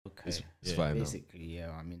It's fine now. Basically,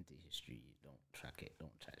 yeah, I'm into history. Don't track it.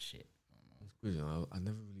 Don't chat shit. It's good, you know, I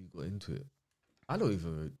never really got into it. I don't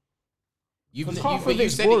even. Half of you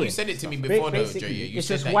it's said boring. You said it to me before, though, Basically, Jay. You it's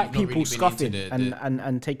said just that white you've not people really been scoffing into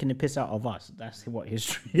and taking the piss out of us. That's what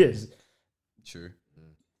history is. True.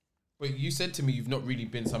 But you said to me you've not really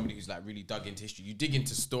been somebody who's like really dug into history. You dig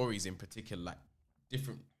into stories in particular, like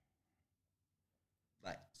different,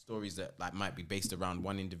 like stories that like might be based around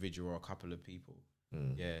one individual or a couple of people.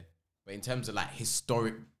 Yeah. But in terms of like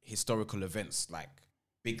historical events, like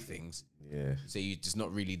big things, Yeah. so it's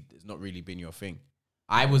not really been your thing.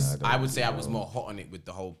 I would say I was more hot on it with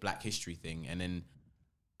the whole Black History thing, and then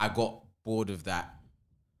I got bored of that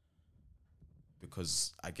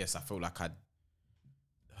because I guess I felt like I'd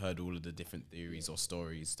heard all of the different theories or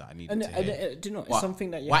stories that I needed to hear. Do you know, it's But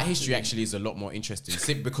something that you white have to history do. actually is a lot more interesting,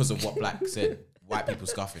 simply because of what Black said. White people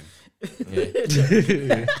scuffing.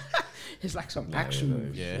 Yeah. It's like some action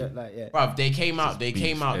movie. Yeah. Like, yeah. Bruv, they came out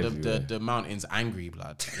everywhere. the mountains angry,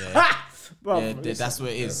 blood. Yeah. Bruv, Yeah, that's what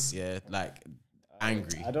it is. Yeah, like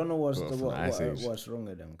angry. I don't know what's From the Ice Age. what's wrong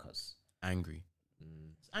with them, cause. Angry.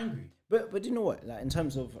 It's angry. But you know what? Like in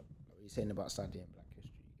terms of what you're saying about studying Black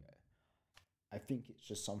history, I think it's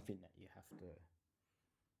just something that you have to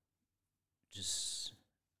just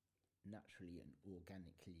naturally and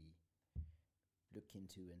organically look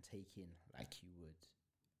into and take in like you would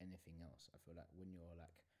anything else. I feel like when you're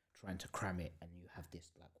like trying to cram it and you have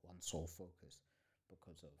this like one sole focus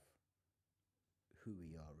because of who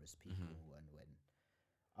we are as people, and when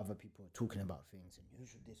other people are talking about things and you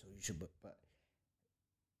should this or you should, but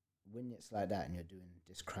when it's like that and you're doing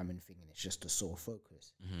this cramming thing and it's just a sole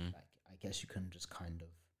focus, like I guess you can just kind of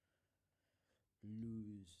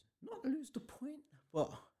not lose the point,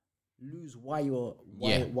 but lose why you're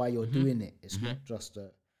doing it. It's not just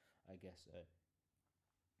a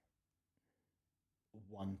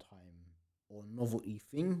one time or novelty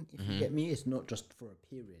thing, if you get me. It's not just for a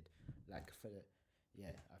period, like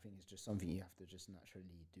I think it's just something you have to just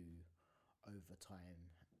naturally do over time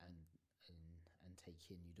and take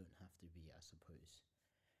in. You don't have to be, I suppose,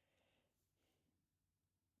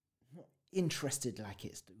 not interested like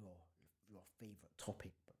it's your favorite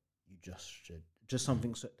topic, but you just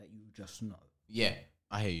something so that you just know. Yeah,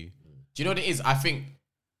 I hear you. Do you know what it is? I think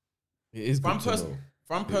It is from good to know.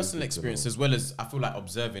 From It is personal good to experience, know. as well as I feel like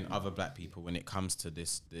observing other Black people when it comes to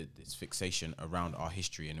this fixation around our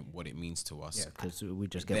history and what it means to us. Yeah, because we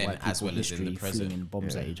just get Then, white people as well as in the history present. flinging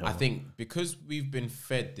bombs at each other. I think because we've been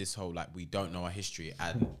fed this whole like we don't know our history,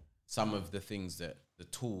 and some of the things that the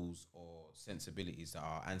tools or sensibilities that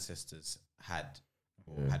our ancestors had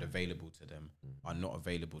or had available to them are not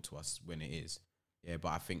available to us when it is. Yeah, but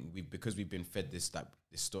I think because we've been fed this like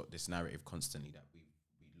this narrative constantly that we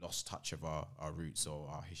lost touch of our roots or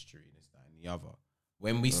our history and this, that, and the other.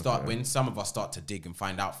 When some of us start to dig and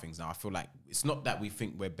find out things now, I feel like it's not that we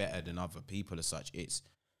think we're better than other people as such. It's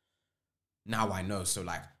now I know, so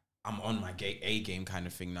like I'm on my A game kind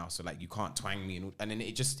of thing now. So like you can't twang me, and then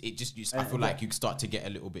it just I feel like you start to get a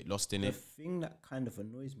little bit lost in the it. thing that kind of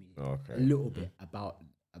annoys me Okay. a little bit about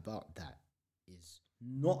that is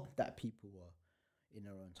not that people were in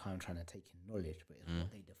their own time trying to take in knowledge, but it's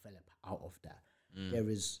what they develop out of that. There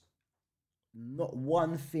is not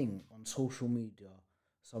one thing on social media,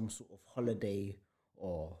 some sort of holiday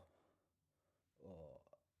or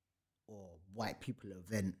white people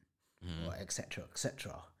event or etc.,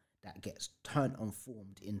 that gets turned and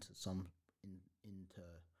formed into into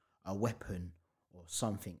a weapon or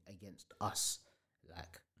something against us.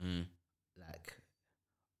 Like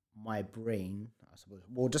my brain, I suppose,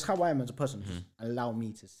 well, just how I am as a person, just allow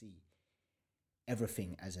me to see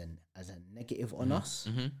everything as a negative on us.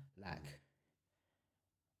 Like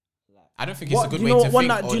I don't think it's a good do way you know to one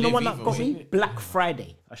think that, or do you know live one that either got way. me? Black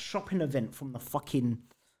Friday, a shopping event from the fucking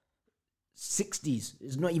 60s.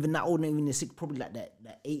 It's not even that old, not even probably like the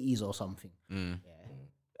 80s or something. Yeah.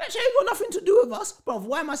 That shit ain't got nothing to do with us, bruv.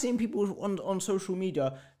 Why am I seeing people on social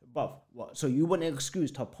media, bruv? What? So you want an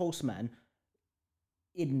excuse to post, man,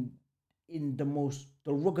 in the most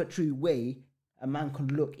derogatory way a man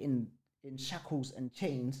could look in shackles and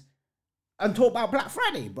chains and talk about Black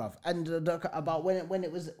Friday, bruv, and about when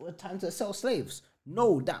it was time to sell slaves.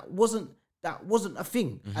 No, that wasn't a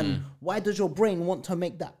thing. And why does your brain want to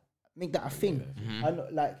make that a thing? And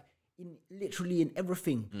like literally in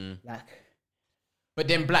everything, like. But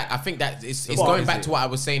then Black, I think that it's going back to what I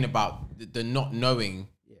was saying about the not knowing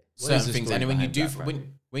certain the things, story and then when you behind do Black Friday?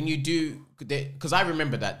 when you do, because I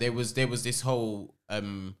remember that there was this whole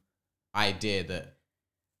idea that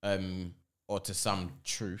or to some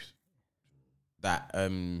truth that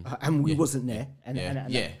And we wasn't there,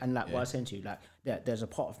 and like what I was saying to you, like there's a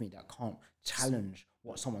part of me that can't challenge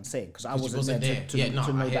what someone's saying because I 'Cause you wasn't wasn't there there. to Yeah, no, know I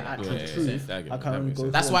the hear that. actual Yeah, yeah, truth. yeah, that I can only makes go.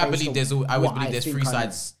 sense. That's through why I based believe on there's. I always what believe there's think three I know.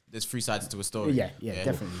 sides. There's three sides to a story. Yeah,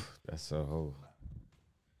 definitely. That's a whole.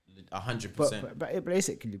 100%. But it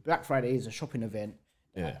basically, Black Friday is a shopping event.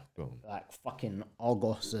 Yeah, go on. Like fucking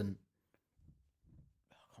Argos and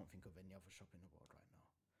I can't think of any other shop in the world right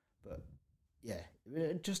now. But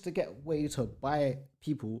yeah, just to get way to buy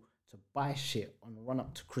people to buy shit on the run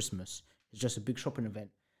up to Christmas. It's just a big shopping event.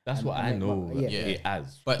 That's And- what and I it- know. yeah. It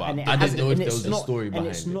as, But- but And it I has- didn't know if and there it's was a not- story behind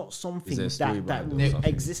and it's it. not something there a story that behind it or something?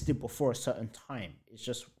 existed before a certain time. It's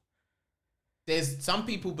just There's some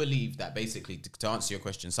people believe that basically to answer your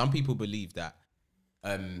question, some people believe that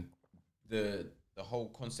the whole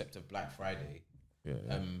concept of Black Friday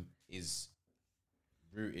is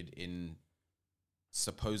rooted in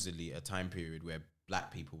supposedly a time period where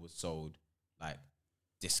black people were sold like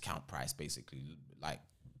discount price, basically, like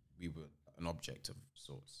we were an object of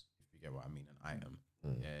sorts, if you get what I mean, an item.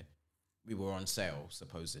 Yeah, we were on sale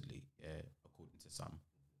supposedly, according to some.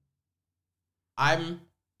 I'm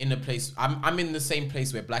in a place. I'm in the same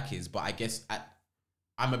place where black is, but I guess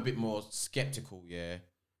I'm a bit more skeptical. Yeah,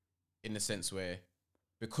 in the sense where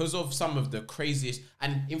because of some of the craziest,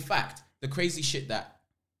 and in fact, the crazy shit that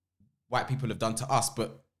white people have done to us,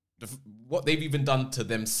 but what they've even done to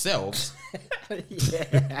themselves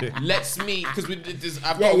lets me, because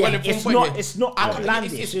I've got a well-informed point here. It's not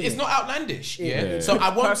outlandish. It's not outlandish. Yeah. So It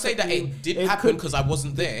I won't could say that it perfectly- didn't it happen could- because I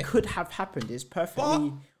wasn't there. It could have happened. It's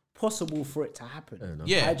perfectly possible for it to happen.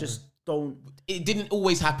 Yeah. I just don't. It didn't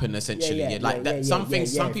always happen, essentially. Like that. Some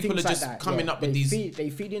things, some people are Things like just that, coming yeah. up with these. They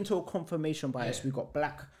feed into a confirmation bias. We got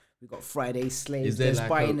black. We got Friday slaves. Is there There's like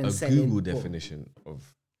buying a and selling. Google What- definition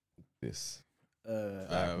of this?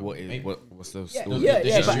 What is maybe. what's the Yeah, story? yeah, the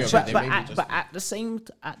yeah, history of it, they maybe just- but at the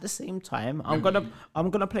same time, I'm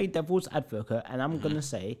gonna play devil's advocate, and I'm gonna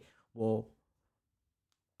say, well,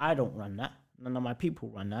 I don't run that. None of my people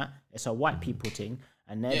run that. It's a white people thing,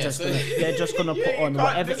 and they're just gonna put on can't-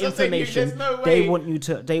 whatever that's what I'm saying, information there's no they way. want you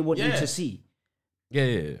to see.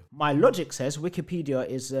 Yeah. My logic says Wikipedia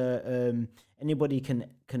is anybody can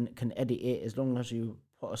edit it as long as you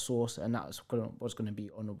put a source, and that's what's gonna be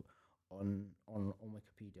on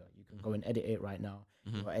Wikipedia. You can go and edit it right now.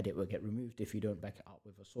 Your edit will get removed if you don't back it up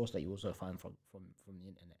with a source that you also find from the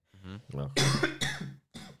internet. Well,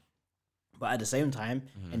 But at the same time,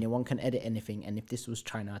 anyone can edit anything, and if this was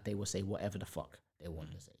China, they will say whatever the fuck they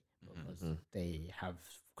want to say because they have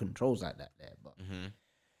controls like that there.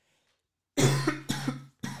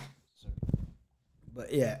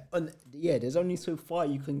 But yeah, there's only so far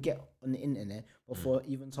you can get on the internet before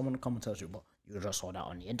even someone come and tells you, "But you just saw that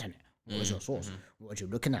on the internet. What was your source? What were you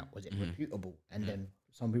looking at? Was it reputable?" And then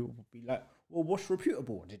some people will be like, "Well, what's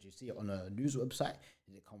reputable? Did you see it on a news website?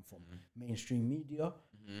 Did it come from mainstream media?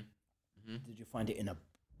 Did you find it in a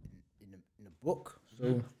book?"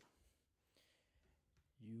 So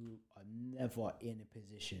you are never in a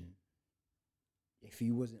position, if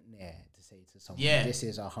you wasn't there, to say to someone, "This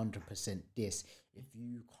is 100% this." If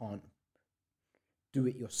you can't do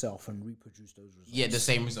it yourself and reproduce those results, Yeah, the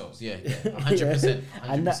same results. Yeah, 100%,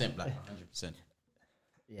 100% black, 100%.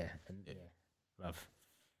 Bruv.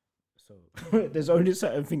 So there's only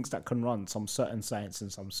certain things that can run, some certain science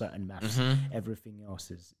and some certain maths. Everything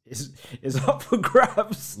else is up for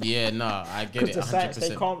grabs. Yeah, no, I get Because it. the science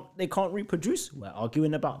 100%. they can't reproduce. We're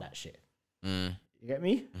arguing about that shit. You get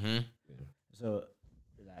me? So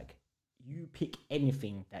like, you pick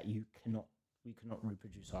anything that we cannot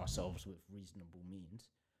reproduce ourselves with reasonable means.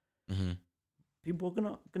 People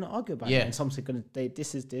are gonna argue about it, and some are gonna say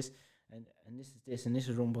this is this and this is this and this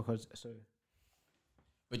is wrong because so.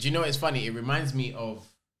 But you know, it's funny. It reminds me of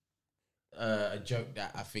a joke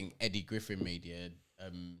that I think Eddie Griffin made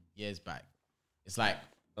years back. It's like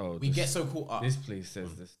we get so caught up. This place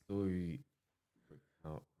says the story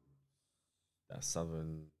out that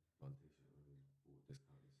Southern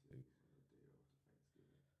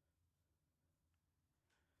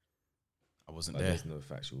I wasn't but there. there's no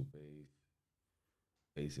factual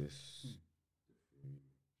basis.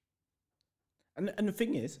 And the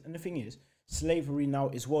thing is, slavery now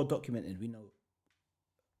is well documented. We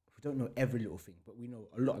don't know every little thing, but we know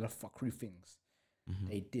a lot of the fuckery things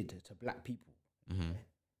they did to black people.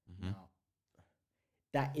 Now,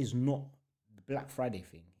 that is not the Black Friday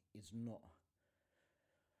thing. Is not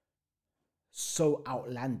so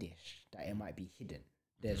outlandish that it might be hidden.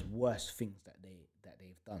 There's worse things that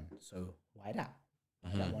they've done. So why that?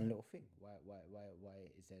 Why that one little thing? Why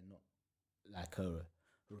is there not like a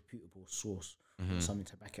reputable source or something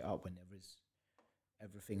to back it up when there is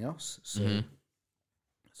everything else? So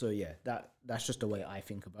so yeah, that's just the way I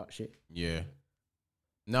think about shit. Yeah.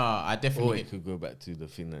 No, I Or definitely. it could go back to the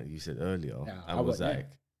thing that you said earlier. Yeah, I I was would, yeah. like,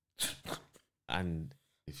 and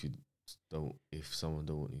if someone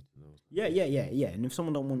don't want you to know, Yeah. And if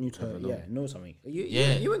someone don't want you to, Never know. know something, you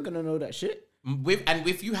Yeah. ain't gonna know that shit.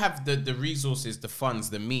 If you have the resources, the funds,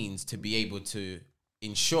 the means to be able to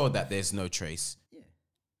ensure that there's no trace, Yeah.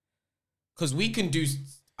 because we can do,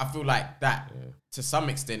 I feel like that to some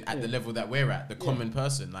extent at the level that we're at, the common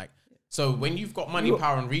person. Like, so when you've got money,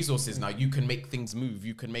 power, and resources now, you can make things move.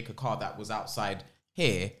 You can make a car that was outside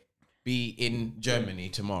here be in Germany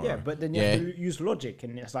tomorrow. Yeah, but then you have to use logic,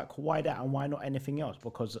 and it's like, why that and why not anything else?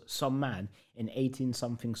 Because some man in 18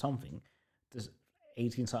 something,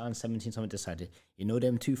 18 something, 17 something decided,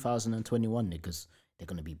 them 2021 niggas, they're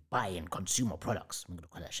gonna be buying consumer products. I'm gonna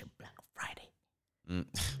call that shit Black Friday.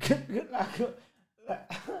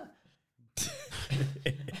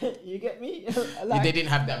 You get me? Like, they didn't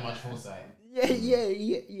have that much foresight.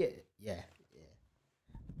 yeah.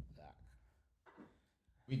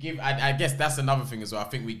 We give. I guess that's another thing as well. I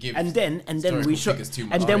think we give. And then we historical show figures too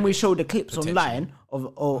much and then we credit, show the clips potentially. online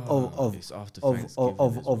it's after of Thanksgiving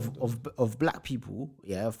as well, of black people,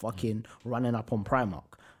 fucking running up on Primark,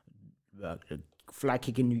 fly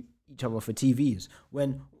kicking each other for TVs.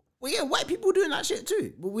 When white people doing that shit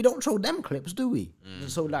too, but we don't show them clips, do we?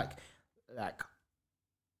 So like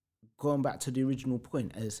going back to the original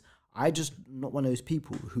point, is I just not one of those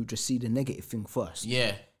people who just see the negative thing first.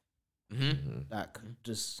 Yeah. Like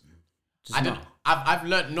just I don't. not. I've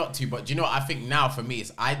learned not to, but do you know what I think now for me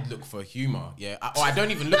is I look for humor. Yeah, or I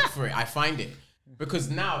don't even look for it. I find it because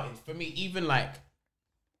now for me, even like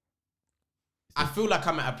I feel like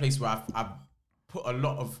I'm at a place where I've put a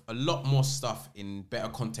lot more stuff in better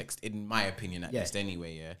context, in my opinion, at least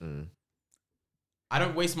anyway. Yeah, I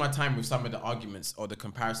don't waste my time with some of the arguments or the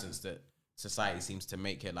comparisons that society seems to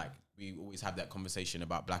make it. Like we always have that conversation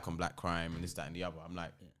about black on black crime and this, that, and the other. I'm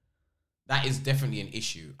like. That is definitely an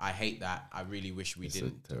issue. I hate that. I really wish we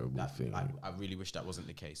didn't. a terrible thing. I really wish that wasn't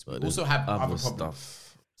the case. But We also have other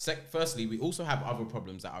problems. stuff. Firstly, we also have other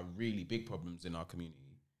problems that are really big problems in our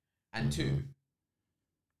community. And two,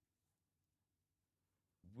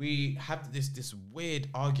 we have this weird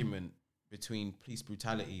argument between police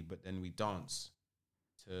brutality, but then we dance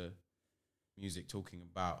to music talking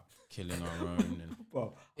about killing our own. And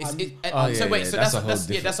Bro,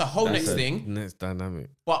 that's a whole next thing. Next dynamic.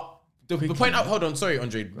 But the point, hold on, sorry,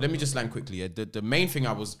 Andre, let me just land quickly. Yeah. The main thing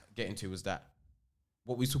I was getting to was that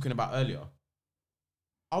what we were talking about earlier.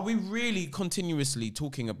 Are we really continuously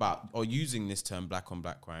talking about or using this term black on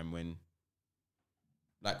black crime when,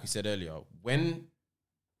 like we said earlier, when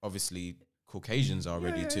obviously Caucasians are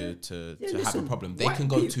ready to have a listen, problem, they white can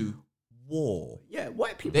go people- to war. Yeah,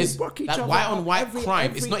 white people There's block each that other white on up white every- crime.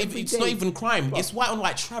 every- It's not every even day. crime. Bruv. It's white on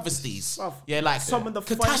white travesties. Bruv, Yeah, like some of the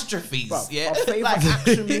catastrophes. Bruv, Yeah, our favorite like,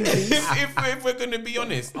 action movies. if we're gonna be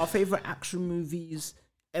honest, Our favorite action movies,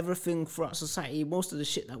 everything throughout society, most of the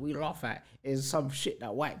shit that we laugh at is some shit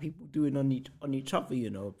that white people doing on each other,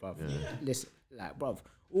 bruv. Listen, like, bruv,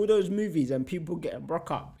 all those movies and people getting broke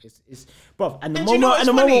up, it's bruv. And the And do you know what's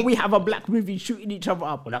funny? moment we have a black movie shooting each other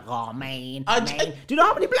up, we're like, oh man. Do you know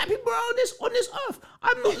how many black people are on this earth?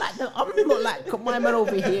 I'm not like my man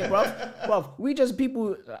over here, bruv. We just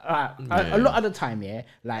people. A lot of the time,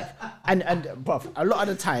 like, and bruv, a lot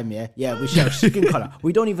of the time, we share skin color.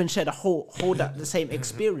 We don't even share the same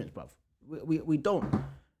experience, bruv. We don't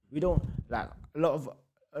like a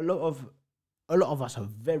lot of us are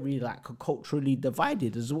very like culturally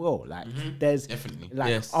divided as well. Like there's Definitely. like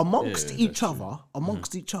Yes. amongst Yeah, each other,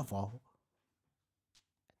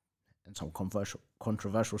 and some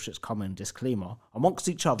controversial shit's coming. Disclaimer: amongst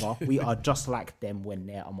each other, we are just like them when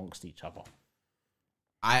they're amongst each other.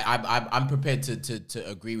 I'm prepared to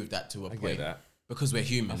agree with that to a point that. because we're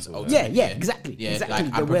humans. Yeah, ultimately, exactly. Yeah, Exactly.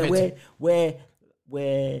 like, I'm prepared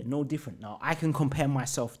We're no different now. I can compare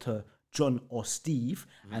myself to John or Steve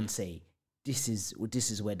and say this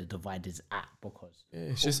is where the divide is at, because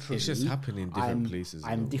It's just culturally, happening in different places.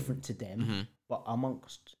 I'm different to them, but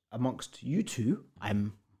amongst you two,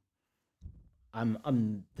 I'm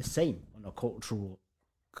the same on a cultural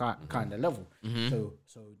kind of level. So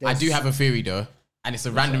I do there's- have a theory though, and it's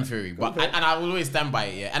a random theory, but and I will always stand by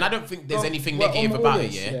it. Yeah, and I don't think there's anything well, negative on about all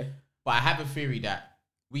it. this, Yeah? yeah. But I have a theory that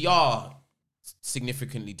we are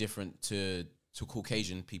significantly different to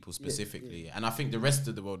Caucasian people specifically, and I think the rest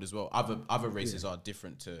of the world as well. Other races are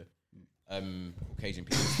different to Caucasian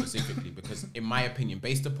people specifically, because in my opinion,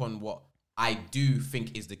 based upon what I do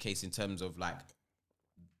think is the case in terms of like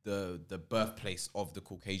the birthplace of the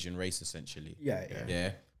Caucasian race, essentially.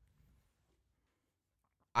 Yeah.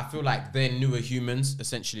 I feel like they're newer humans,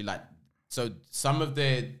 essentially. Like, so some of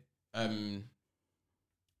their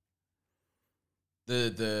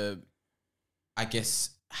the I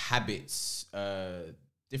guess habits,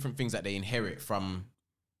 different things that they inherit from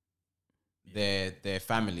their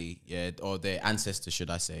family, or their ancestors, should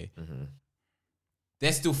I say.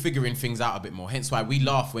 They're still figuring things out a bit more. Hence why we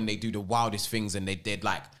laugh when they do the wildest things and they're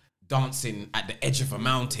like dancing at the edge of a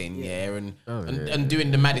mountain, and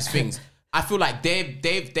doing the maddest things. I feel like their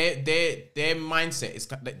mindset is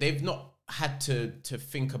like they've not had to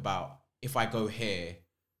think about, if I go here,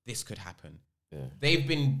 this could happen. They've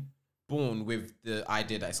been born with the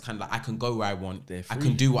idea that it's kind of like, I can go where I want, I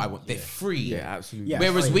can do what I want. They're free. Yeah, absolutely.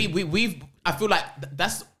 Whereas we've I feel like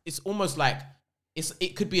it's almost like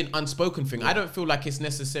it could be an unspoken thing. I don't feel like it's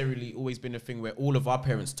necessarily always been a thing where all of our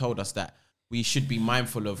parents told us that we should be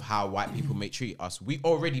mindful of how white people may treat us. We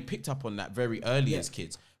already picked up on that very early as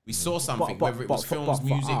kids. We saw something, whether it was films,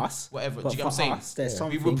 music, whatever. Do you get what I'm saying?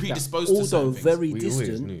 We were predisposed to certain things. Although very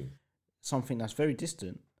distant, something that's very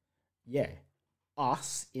distant,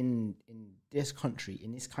 us in this country,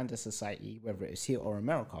 in this kind of society, whether it's here or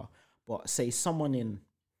America, but say someone in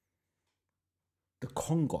the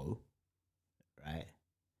Congo, right,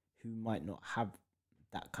 who might not have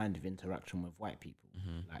that kind of interaction with white people,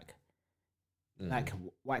 like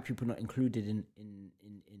white people not included in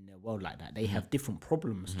their world like that. They have different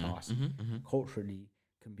problems to us. Culturally,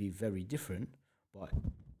 can be very different, but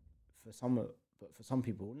for some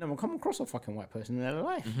people, never come across a fucking white person in their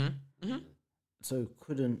life. So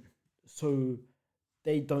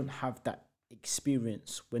they don't have that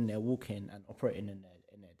experience when they're walking and operating in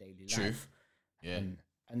their daily life.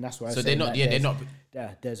 And that's why. So they're not. They're not.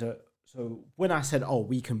 So when I said, "Oh,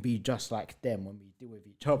 we can be just like them when we deal with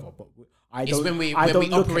each other," but it's when we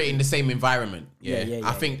operate in the same environment.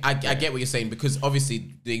 I think I get what you're saying, because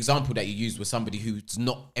obviously the example that you used was somebody who's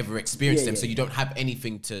not ever experienced them, so you don't have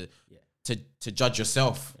anything to judge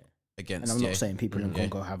yourself against. And I'm not saying people in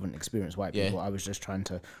Congo haven't experienced white people. I was just trying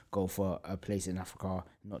to go for a place in Africa,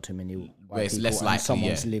 not too many white where it's people, less likely,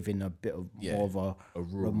 someone's living a bit of more of a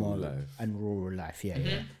rural life. And rural life.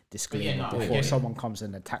 Disclaimer before someone comes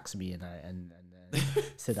and attacks me and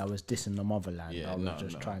said I was dissing the motherland. I was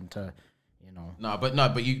just trying to, but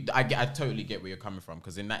I totally get where you're coming from,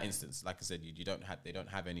 because in that instance, like I said, they don't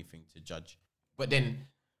have anything to judge. But then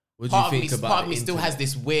part of me still has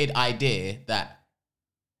this weird idea that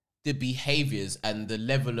the behaviors and the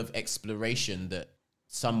level of exploration that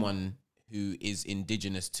someone who is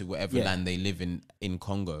indigenous to whatever land they live in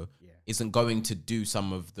Congo isn't going to do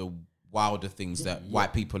some of the wilder things that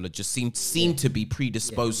white people are just seem to be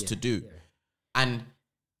predisposed to do. And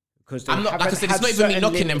because I'm not, like I said, it's not even me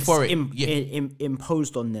knocking them for it.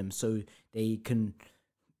 Imposed on them so they can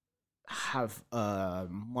have a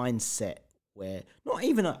mindset where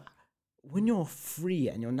when you're free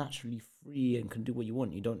and you're naturally free and can do what you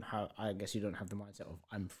want, you don't have the mindset of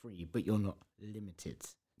I'm free, but you're not limited.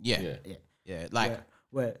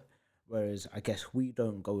 Whereas I guess we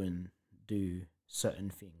don't go and do certain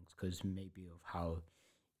things because maybe of how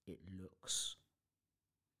it looks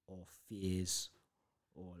or fears,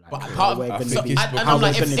 or like. But part of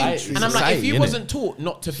if you wasn't taught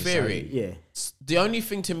not to fear it, the only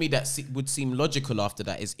thing to me that would seem logical after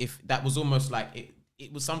that is if that was almost like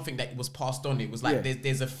it was something that was passed on. It was like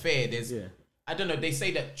there's a fear. I don't know. They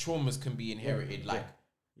say that traumas can be inherited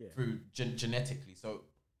through genetically. So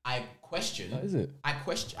I question. That is it.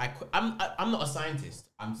 I'm not a scientist.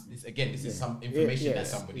 This is some information that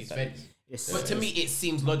somebody's fed. But to me, it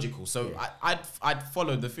seems logical. So I'd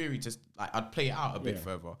follow the theory. Just like I'd play it out a bit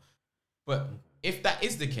further. But if that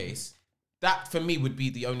is the case, that for me would be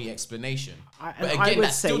the only explanation. But again,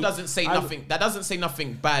 that still doesn't say nothing. That doesn't say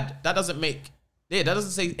nothing bad. That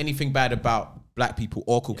doesn't say anything bad about black people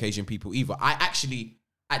or Caucasian people either. I actually,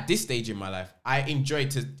 at this stage in my life, I enjoy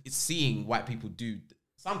seeing white people do.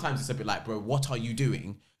 Sometimes it's a bit like, bro, what are you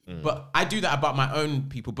doing? But I do that about my own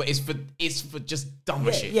people. But it's for just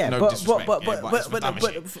dumb shit. Yeah, no disrespect.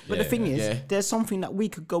 But the thing is, there's something that we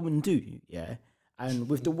could go and do. Yeah, and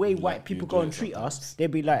with the way white people go and treat us,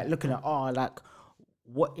 they'd be like looking at, like,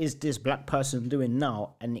 what is this black person doing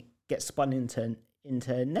now? And it gets spun into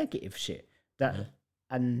negative shit.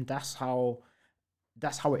 And that's how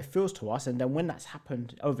it feels to us. And then when that's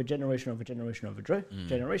happened over generation,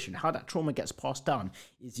 how that trauma gets passed down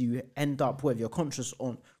is you end up, whether you're conscious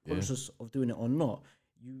of doing it or not,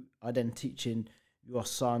 you are then teaching your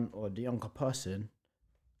son or the younger person,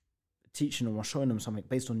 teaching them or showing them something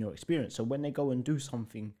based on your experience. So when they go and do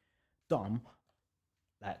something dumb,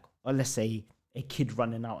 like, or let's say a kid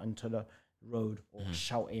running out into the road or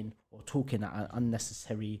shouting or talking at an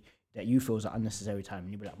unnecessary, that you feel is an unnecessary time,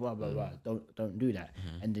 and you be like, blah blah blah, don't do that.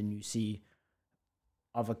 And then you see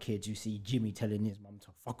other kids, you see Jimmy telling his mum to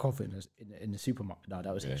fuck off in the supermarket. No,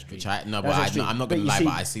 that was extreme. Which I'm not That's gonna extreme. lie, You but see-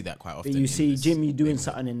 I see that quite often. But you in see this Jimmy doing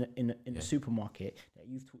neighborhood. something in the supermarket that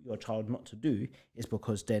you've taught your child not to do is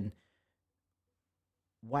because then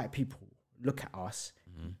white people look at us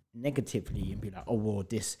negatively and be like, oh well,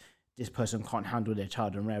 this person can't handle their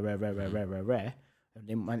child and rare. And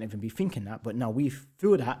they might not even be thinking that, but now we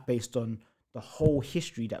feel that based on the whole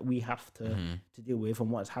history that we have to deal with and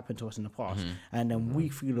what's happened to us in the past. And then we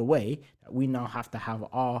feel a way that we now have to have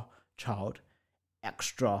our child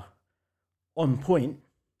extra on point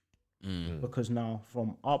because now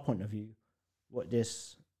from our point of view, what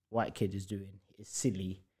this white kid is doing is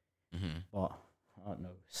silly. But I don't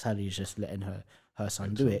know, Sally's just letting her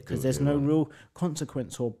son do it because there's no real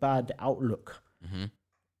consequence or bad outlook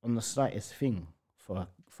on the slightest thing for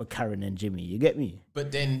Karen and Jimmy. You get me?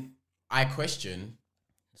 But then I question.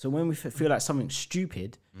 So when we feel like something's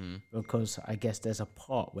stupid, because I guess there's a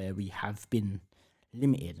part where we have been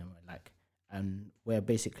limited and we're like, and we're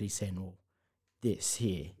basically saying, well, this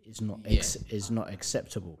here is not is not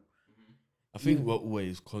acceptable. I think we're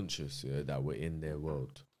always conscious that we're in their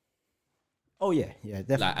world. Oh yeah, Like,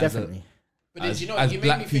 definitely. But then, As- you know, as you made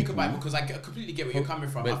black me think people- about it because I completely get where you're coming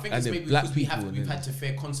from. I But- think and it's then maybe black because people we've then- had to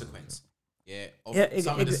fear consequence. Yeah, of Yeah,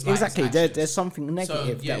 some of the slightest exactly. actions. There's something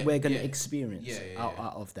negative yeah, that we're gonna yeah. experience Yeah.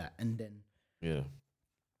 out of that, and then Yeah.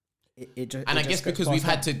 it just. And it I guess just gets because we've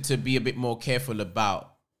passed had on. to be a bit more careful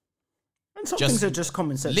about And some just things are just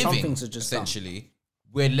common sense. Some living, things are just done. essentially,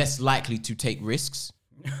 we're less likely to take risks.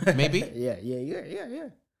 Maybe. Yeah.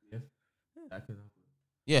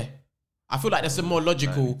 Yeah. I feel like that's a more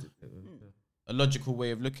logical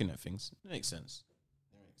way of looking at things. It makes sense.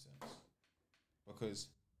 Because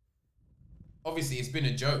obviously it's been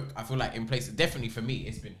a joke. I feel like in places, definitely for me,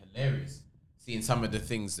 it's been hilarious seeing some of the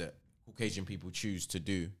things that Caucasian people choose to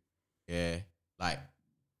do. Yeah. Like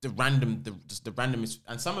the randomest,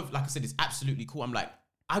 and some of, like I said, it's absolutely cool. I'm like,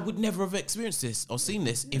 I would never have experienced this or seen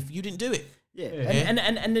this if you didn't do it. Yeah.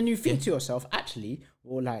 And then you think to yourself, actually,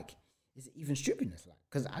 or like, is it even stupidness? Like,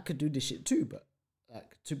 because I could do this shit too, but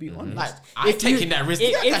like, to be honest, Like, I'm taking that risk.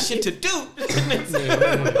 I got shit to do.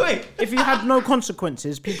 if you had no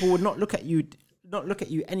consequences, people would not look at you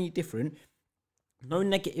any different. No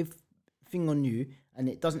negative thing on you, and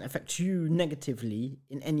it doesn't affect you negatively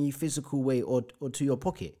in any physical way or to your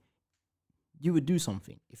pocket. You would do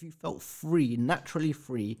something if you felt free, naturally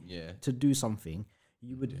free, to do something.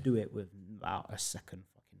 You would do it without a second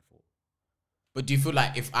fucking thought. But do you feel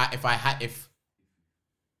like if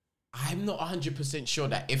I'm not 100% sure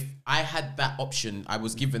that if I had that option, I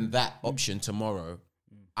was given that option tomorrow,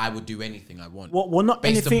 I would do anything I want. Well, not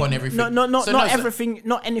based anything. upon everything. Not So no, so- everything.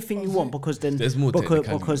 Not anything you want, because then There's more because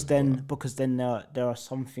technicalities, then there are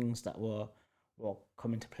some things that will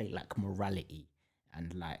come into play, like morality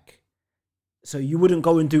and like. So you wouldn't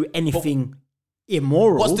go and do anything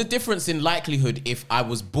immoral. What's the difference in likelihood if I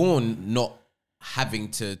was born not having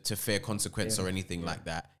to fear consequence or anything like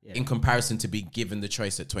that in comparison to be given the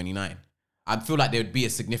choice at 29? I feel like there would be a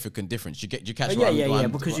significant difference. You catch what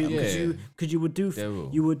I'm because you would do There will.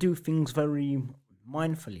 you would do things very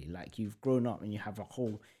mindfully, like you've grown up and you have a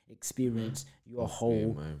whole experience, your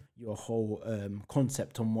whole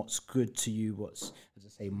concept on what's good to you, what's, as I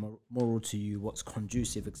say, moral to you, what's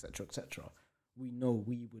conducive, etc., etc. We know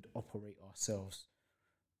we would operate ourselves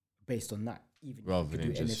based on that, even Rather if we than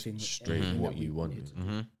could do just anything, straight anything what that we you wanted.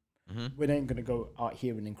 We ain't gonna go out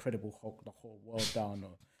here and Incredible Hulk the whole world down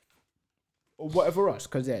or whatever else,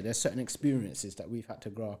 because there's certain experiences that we've had to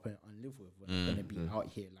grow up and live with. We're not gonna be out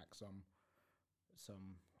here like some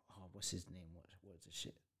what's his name? What's the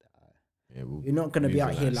shit? You're not gonna be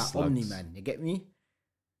out here like Omni Man. You get me?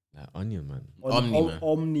 Like Onion Man. Omni-Man.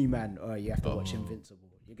 Omni Man. Oh, you have to watch Invincible.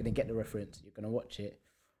 You're gonna get the reference. You're gonna watch it.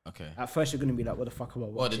 Okay. At first, you're gonna be like, "What the fuck am I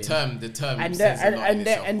Well, watching?" the term, and says a then lot in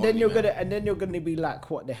itself, and then Omni-Man. you're gonna be like,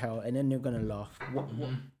 "What the hell?" And then you're gonna laugh.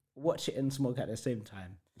 Watch it and smoke at the same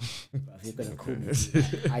time. But if you're gonna call me,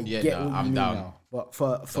 I Yeah, get no, what I'm you mean down. now. But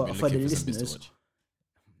for I've the been looking for some bits to listeners, watch.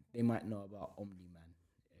 they might know about Omni Man.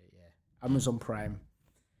 Yeah, Amazon Prime.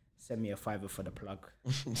 Send me a $5 for the plug.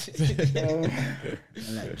 And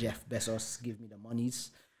let Jeff Bezos give me the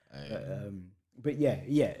monies. But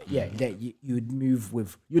you'd move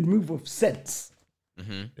with sense.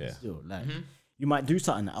 Yeah. Still, like you might do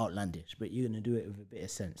something outlandish, but you're gonna do it with a bit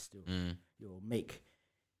of sense. Still, you'll make.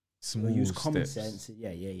 Small You'll use common steps. sense.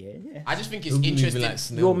 Yeah. I just think it's Moving interesting. like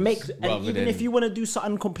You'll snails make, and rather even than- if you want to do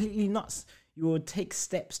something completely nuts, you will take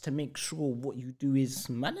steps to make sure what you do is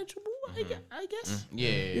manageable. I guess.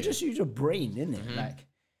 Yeah. You just use your brain, innit? Like,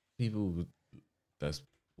 people that's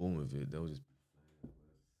born with it, they'll just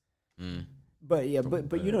But yeah,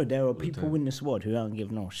 but you know there are all the people time. in this world who don't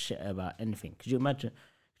give no shit about anything. Could you imagine?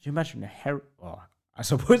 Could you imagine Oh, I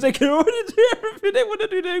suppose they can already do everything they want to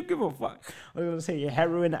do. They don't give a fuck. I was gonna say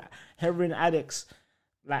heroin addicts,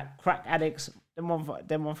 like crack addicts. Them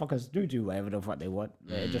motherfuckers do whatever the fuck they want.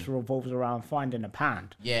 It just revolves around finding a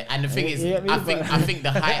pound. Yeah, and the thing is, Yeah, I think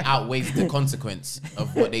the high outweighs the consequence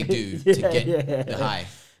of what they do to get the high.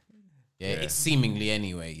 Yeah, it's seemingly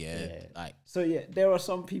anyway. Yeah, like So yeah, there are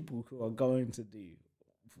some people who are going to do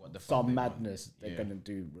what the fuck some they want. madness they're gonna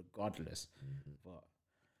do regardless. But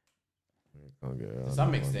Can't get it To out.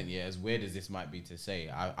 some extent, yeah, as weird as this might be to say,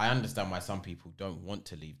 I understand why some people don't want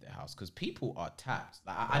to leave their house because people are tapped.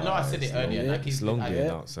 Like I know I said it earlier. Like It's long being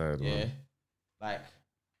yeah. outside, yeah, man. like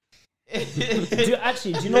do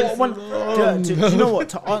you know what one? Do you know what?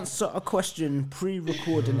 To answer a question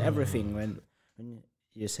pre-record and everything, when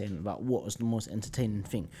you're saying about what was the most entertaining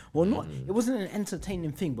thing. Well, not it wasn't an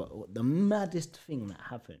entertaining thing, but the maddest thing that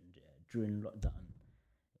happened during lockdown.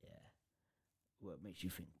 Yeah, what makes you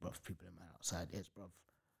think, bruv? People in my outside is, bruv.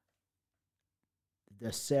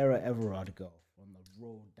 The Sarah Everard girl on the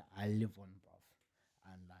road that I live on,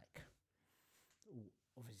 bruv, and like,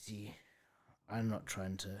 obviously, I'm not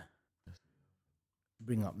trying to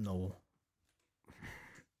bring up no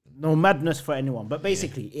madness for anyone, but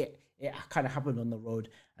basically it kind of happened on the road,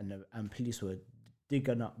 and police were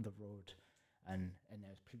digging up the road, and there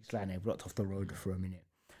was police line. They blocked off the road for a minute,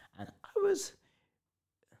 and I was,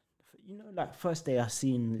 like first day I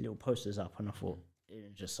seen little posters up, and I thought it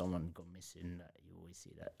was just someone got missing. That you always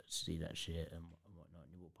see that shit and whatnot,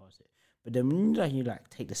 and you walk past it. But then when you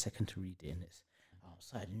take the second to read it, and it's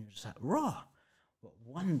outside, and you're just like raw. But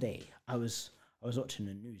one day I was watching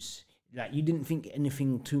the news. Like you didn't think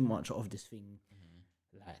anything too much of this thing,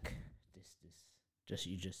 like this.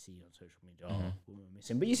 You just see on social media, women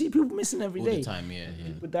missing. But you see people missing every all day. the time. Yeah, yeah.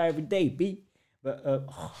 People die every day. B. But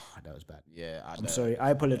that was bad. Yeah, I'm sorry.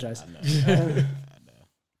 I apologize. I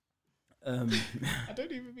know. I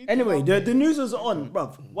don't even mean. Anyway, the news was on,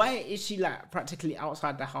 bruv. Why is she like practically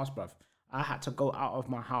outside the house, bruv? I had to go out of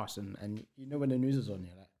my house, and you know when the news is on,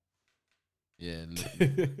 you're like, yeah,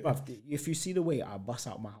 bruv, if you see the way I bust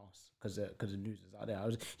out my house because the news is out there, I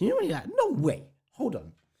was, when you're like, no way, hold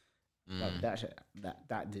on. Bruv,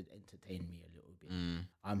 that did entertain me a little bit.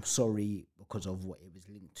 I'm sorry because of what it was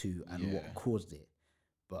linked to and what caused it,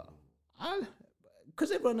 but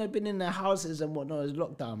because everyone had been in their houses and whatnot, it was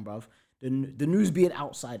lockdown, bruv. The news being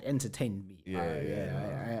outside entertained me. I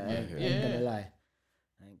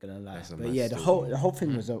ain't gonna lie. That's a But mad yeah, the story. whole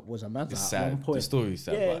thing was a mad. It's at one sad. point. The story's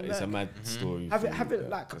sad, Yeah, but it's a mad story. Have for it you,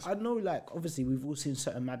 like I know, like obviously we've all seen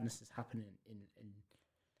certain madnesses happening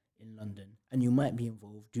in London, and you might be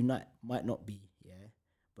involved, you might not be, yeah.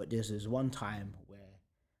 But there's this one time where,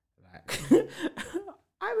 like,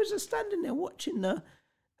 I was just standing there watching the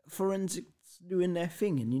forensics doing their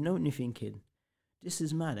thing, and when you're thinking, this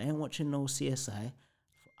is mad. I ain't watching no CSI.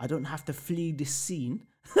 I don't have to flee this scene.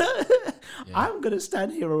 I'm gonna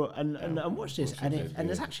stand here and watch this, and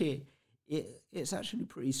it's actually it's actually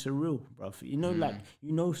pretty surreal, bruv. Like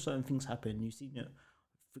certain things happen. You see,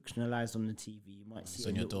 fictionalized on the TV. You might see it's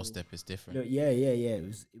on your doorstep. It's different. Yeah. It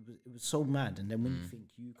was so mad. And then when you think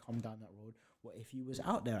you come down that road, what if you was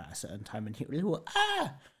out there at a certain time and hit a little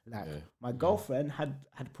my girlfriend had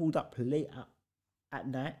pulled up late at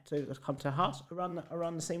night to come to her house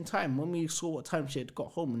around the same time when we saw what time she had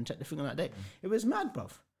got home and checked the thing on that day. It was mad,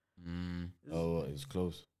 bruv. Oh, it's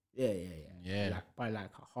close. Yeah. Like by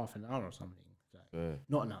like half an hour or something. Like,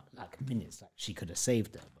 not like minutes. Like she could have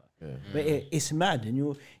saved her, but it's mad, and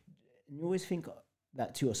you always think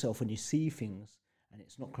that to yourself when you see things, and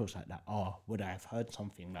it's not close like that. Oh, would I have heard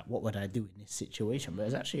something? Like, what would I do in this situation? But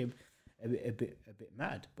it's actually a bit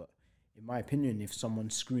mad. But in my opinion, if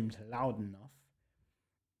someone screamed loud enough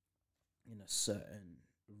in a certain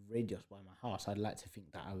radius by my house, I'd like to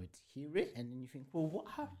think that I would hear it. And then you think, well,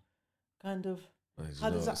 how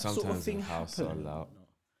does that sort of thing happen?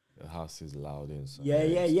 The house is loud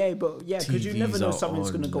inside. But because you never know TVs something's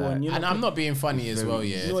are gonna on, go on. And I'm not being funny as well.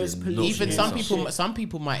 Yeah, Noise pollution. even Shit. some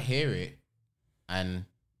people might hear it, and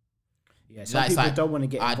some people don't want to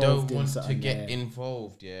get involved. I don't in want to something, get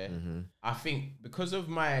involved. Yeah, I think because of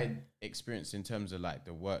my experience in terms of like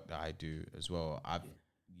the work that I do as well,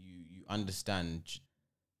 you understand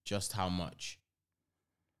just how much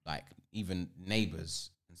like even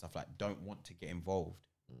neighbors and stuff like don't want to get involved.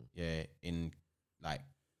 Yeah, in like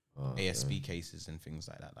ASB cases and things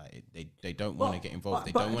like that. Like they don't want to get involved.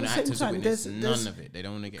 They don't want to act as a witness. None of it. They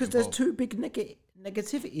don't want to get involved. Because there's two big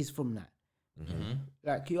negativities from that.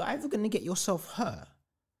 Like you're either going to get yourself hurt,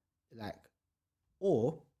 like,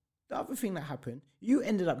 or the other thing that happened, you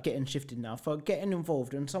ended up getting shifted now for getting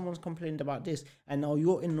involved, and someone's complained about this, and now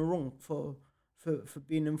you're in the wrong for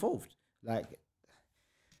being involved. Like,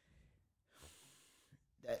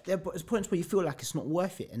 there's points where you feel like it's not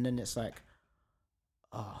worth it, and then it's like,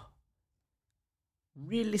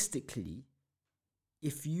 realistically,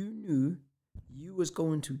 if you knew you was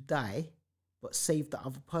going to die but save the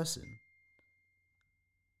other person,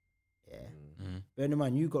 bearing in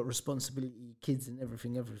mind you got responsibility, kids and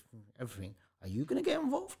everything, are you gonna get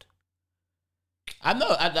involved? I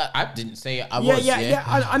know. I didn't say I was.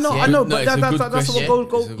 I know. No, But it's a good that's what question. It's a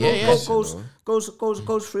good question,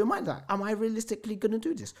 goes through your mind. Like, am I realistically gonna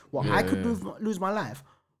do this? Well, I could lose my life.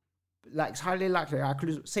 Like, it's highly likely I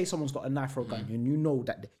could say someone's got a knife or a gun, and you know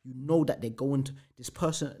that they're going to this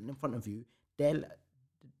person in front of you. They're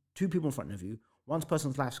two people in front of you. One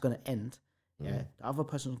person's life's gonna end. Yeah, the other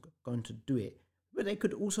person's going to do it, but they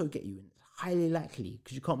could also get you. It's highly likely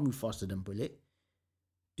because you can't move faster than bullet.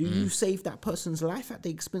 Do you save that person's life at the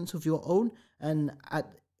expense of your own, and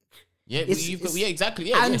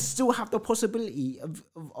exactly, and still have the possibility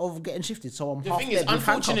of getting shifted? So I'm the thing is,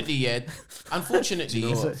 unfortunately,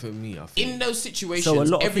 You know what, for me, I feel in those situations, So a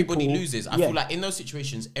lot of everybody people- loses. I yeah. feel like in those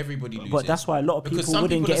situations, everybody loses. But that's why a lot of Because people some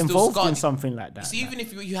wouldn't people get are still involved in scarred. something like that. See, even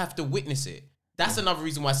if you have to witness it, that's another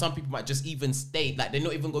reason why some people might just even stay, like they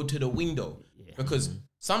not even go to the window, because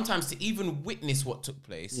sometimes to even witness what took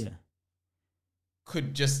place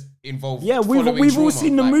could just involve. Yeah, we've trauma. all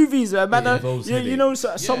seen the Like, movies, man. it involves You know,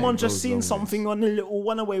 headache. someone it just goes seen long something ways. on a little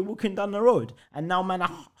one-away walking down the road, and now man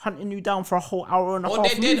are hunting you down for a whole hour and a Or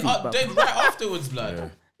half. they're movie, bruv. dead right afterwards,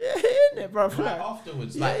 blood. Yeah, innit, bruv? Right Like,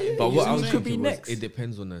 afterwards, yeah, like. yeah, But you what I was could be thinking was, next. it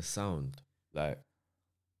depends on the sound. Like,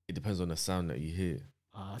 it depends on the sound that you hear.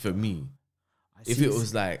 Ah, For me, I if see it this-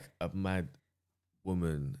 was like a mad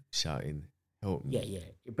woman shouting, "Help me!" yeah,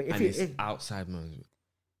 but and it's outside, man,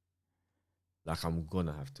 like I'm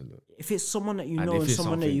gonna have to look. if it's someone that you And know if and it's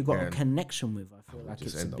someone that something, you got a then connection with, I I feel will like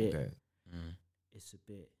just it's a end up bit. there. It's a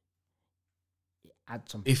bit. It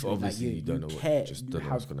adds something. If to it, like obviously you don't know care, just you don't know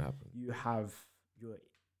have- what's gonna happen. you're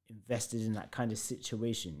invested in that kind of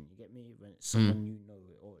situation. You get me? When it's someone you know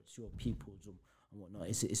or it's your people's and whatnot,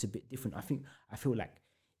 it's a bit different. I feel like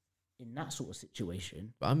in that sort of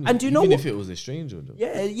situation. But I mean, And do you know even what? if it was a stranger, though,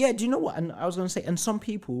 Yeah. Do you know what? And I was gonna say, and some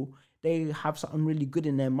people they have something really good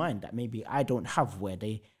in their mind that maybe I don't have, where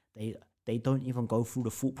they don't even go through the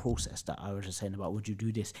thought process that I was just saying about would you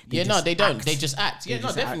do this? Yeah, no, just they don't. act. They just act. Yeah, They no,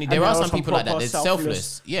 just definitely. act. There And are there some people like that. proper They're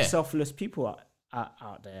selfless. Yeah. selfless people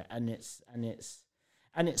out there, and it's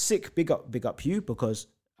sick. Big up you, because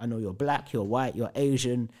I know you're black, you're white, you're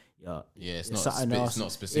Asian. Yeah, it's you're not something else. it's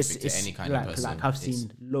not specific to any kind of person. Like I've It's-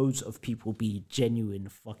 seen loads of people be genuine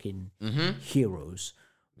fucking heroes,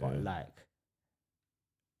 but like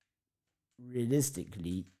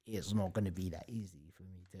realistically, it's not going to be that easy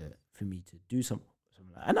for me to do something.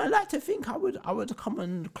 Like, and I like to think I would come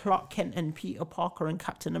and Clark Kent and Peter Parker and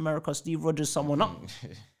Captain America, Steve Rogers, someone up.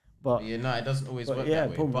 But Yeah, no, it doesn't always work yeah, that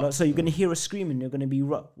way. boom. But So you're gonna hear a scream and you're gonna be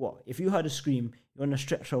what? If you heard a scream, you're on a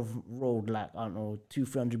stretch of road like I don't know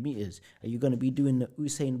 200-300 meters. Are you gonna be doing the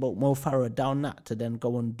Usain Bolt, Mo Farah down that to then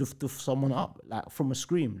go and doof someone up like from a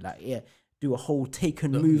scream? Like do a whole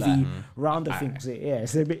Taken movie round of things. Yeah,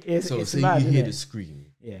 it's a bit. It's so mad, you hear innit? the scream,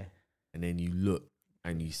 Yeah. and then you look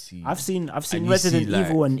and you see. I've seen you Resident see, like-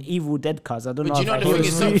 Evil and Evil Dead, cuz I don't know But if you know I the hear thing a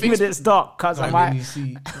is, some scream things- when it's dark, cuz I and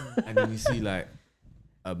might. then you see like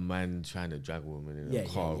a man trying to drag a woman in a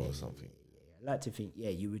car or something. I like to think,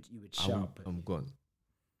 you would I shout. would- But I'm gone.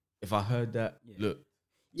 If I heard that, look,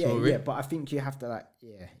 yeah, sorry. but I think you have to like,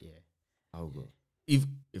 I'll go.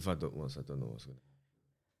 If I don't once, I don't know what's gonna.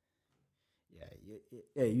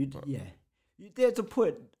 You dare to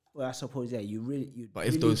put. Well, I suppose you really. But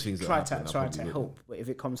if really those things try happen, I try probably to would. help, but if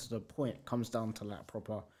it comes to the point, it comes down to like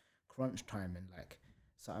proper crunch time and like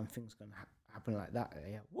certain things gonna happen like that.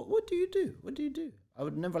 Yeah, what do you do? What do you do? I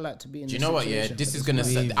would never like to be in. do you this know what? Yeah, situation, this but is it's gonna.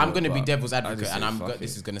 mad. Neither, I'm gonna be but devil's I advocate, just and say fuck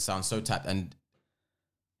this it. is gonna sound so tapped. And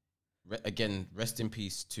again, rest in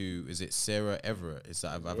peace to is it Sarah Everett? Is that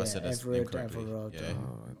have I said that name Everett, correctly? Everett, Yeah.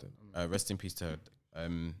 Oh, I don't know. Rest in peace to her.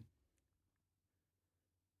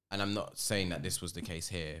 And I'm not saying that this was the case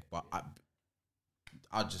here, but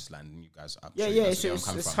I'll just land and you guys. I'm Yeah, sure you yeah. guys see where I'm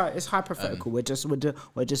coming from. It's hypothetical. We're just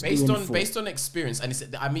based doing on for- based on experience,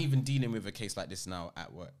 and I'm even dealing with a case like this now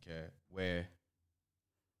at work, where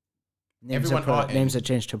names everyone are, are in- names are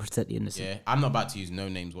changed to protect the innocent yeah, I'm not about to use no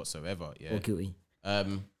names whatsoever, yeah. or guilty.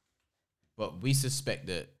 But we suspect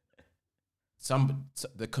that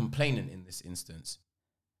the complainant in this instance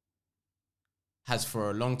has for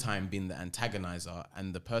a long time been the antagonizer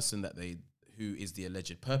and the person who is the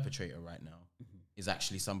alleged perpetrator right now is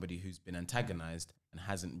actually somebody who's been antagonized and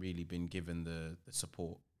hasn't really been given the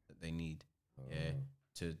support that they need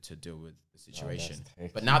to deal with the situation.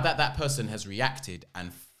 But now that that person has reacted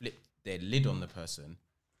and flipped their lid on the person,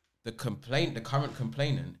 the current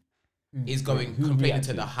complainant is going complaining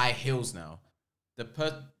to the high hills now.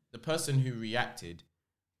 The person who reacted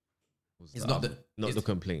is not the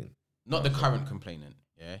complaint. Not the current complainant,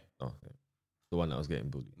 yeah? Okay. The one that was getting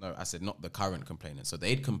bullied. No, I said not the current complainant. So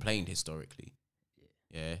they'd complained historically.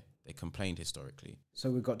 Yeah, they complained historically. So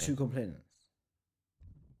we've got two complainants.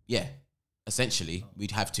 Yeah, essentially,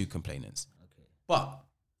 we'd have two complainants. Okay. But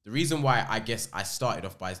the reason why I guess I started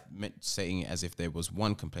off by saying it as if there was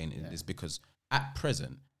one complainant is because at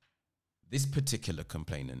present, this particular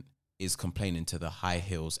complainant is complaining to the high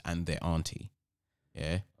hills and their auntie.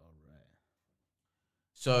 Yeah. All right.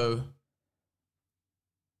 So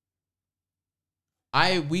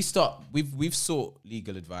we've sought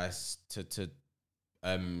legal advice to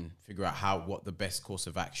figure out what the best course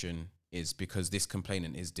of action is, because this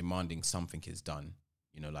complainant is demanding something is done,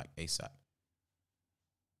 like ASAP.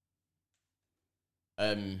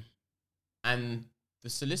 And the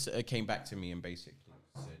solicitor came back to me and basically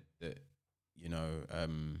said that,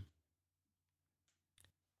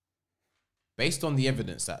 based on the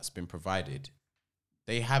evidence that's been provided,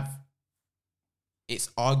 it's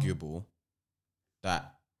arguable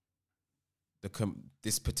that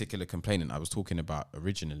this particular complainant I was talking about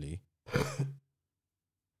originally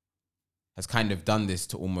has kind of done this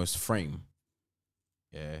to almost frame,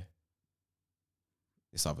 this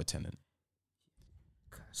other tenant.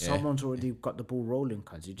 Someone's already got the ball rolling,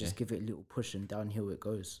 cuz you just give it a little push and downhill it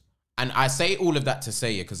goes. And I say all of that to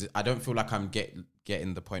say it because I don't feel like I'm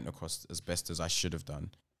getting the point across as best as I should have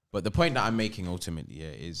done. But the point that I'm making ultimately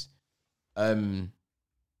is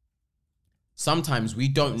sometimes we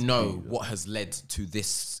don't know what has led to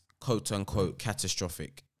this quote unquote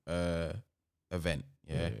catastrophic event.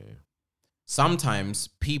 Yeah. Sometimes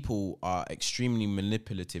people are extremely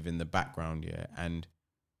manipulative in the background, and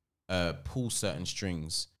pull certain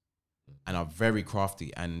strings and are very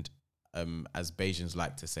crafty and as Bajans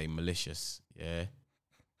like to say, malicious,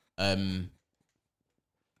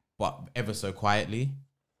 but ever so quietly.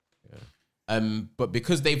 But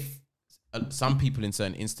because some people in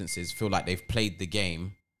certain instances feel like they've played the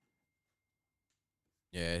game,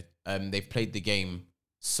 they've played the game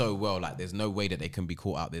so well, like there's no way that they can be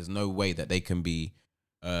caught out. There's no way that they can be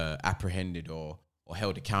apprehended or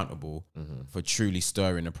held accountable for truly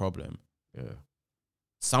stirring a problem.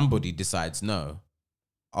 Somebody decides, no,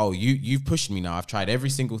 you've pushed me now. I've tried every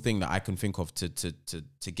single thing that I can think of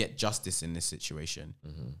to get justice in this situation.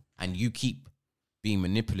 And you keep being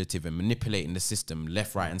manipulative and manipulating the system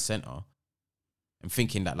left, right, and center and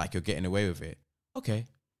thinking that like you're getting away with it. Okay,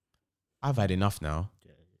 I've had enough now.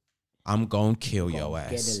 I'm going to kill your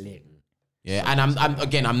ass. And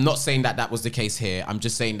I'm not saying that was the case here. I'm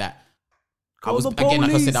just saying that like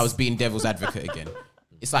I said, I was being devil's advocate again.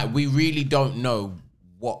 It's like we really don't know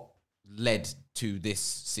what led to this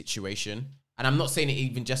situation. And I'm not saying it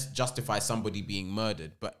even just justifies somebody being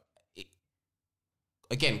murdered, but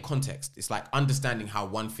again, context. It's like understanding how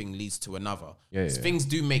one thing leads to another. Things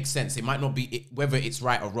do make sense. It might not be, whether it's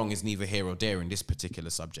right or wrong is neither here or there in this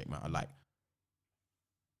particular subject matter. Like,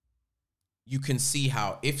 you can see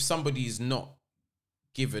how if somebody is not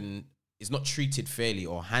treated fairly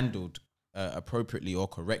or handled appropriately or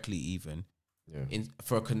correctly even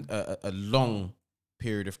for a long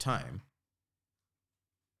period of time,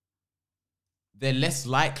 they're less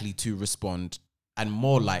likely to respond and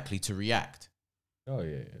more likely to react. Oh,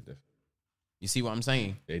 yeah, definitely. You see what I'm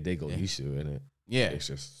saying? They got used to it, innit? Yeah. It's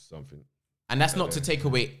just something. And that's not to take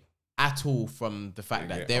away at all from the fact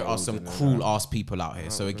that there are some cruel ass people out here.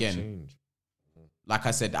 So again, like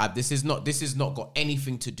I said, this has not got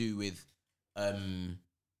anything to do with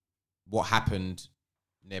what happened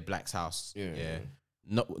near Black's house. Yeah.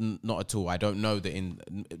 Not at all. I don't know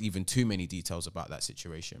in even too many details about that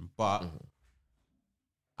situation, but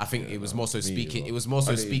I think it was more so speaking. It was more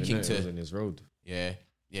so speaking to in his road. Yeah.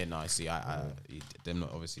 No, I see. Them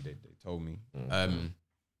not obviously they told me.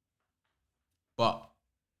 But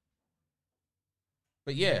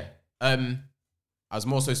yeah. I was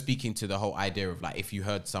more so speaking to the whole idea of like if you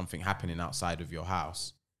heard something happening outside of your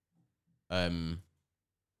house, what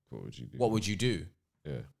would you do? What would you do?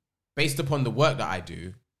 Yeah. Based upon the work that I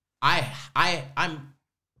do,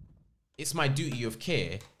 it's my duty of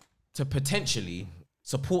care to potentially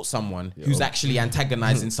support someone who's actually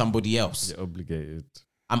antagonizing somebody else. You're obligated.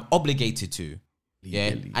 I'm obligated to.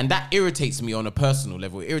 Legally. Yeah. And that irritates me on a personal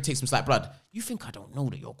level. It irritates me. It's like, blood, you think I don't know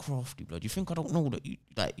that you're crafty, blood? You think I don't know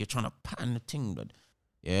that you're trying to pattern the thing, blood?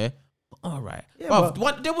 Yeah. All right. Yeah,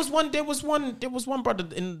 Bruv, there was one brother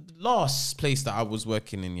in the last place that I was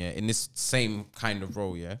working in, in this same kind of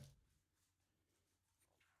role, The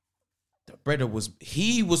brother was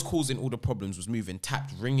causing all the problems, was moving,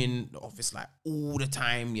 tapped, ringing the office like all the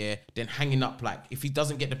time, then hanging up like if he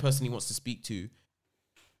doesn't get the person he wants to speak to,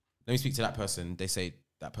 let me speak to that person. They say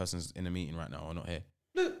that person's in a meeting right now or not here.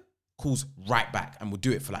 Calls right back and we'll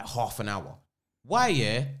do it for like half an hour.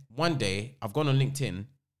 Why, one day I've gone on LinkedIn.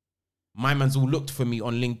 My man's all looked for me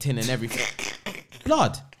on LinkedIn and everything.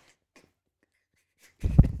 Blood.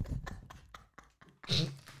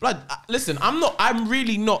 Listen, I'm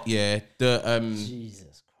really not, Jesus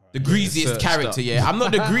Christ. the greasiest character, I'm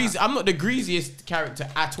not the greasiest character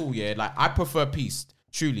at all, Like, I prefer peace,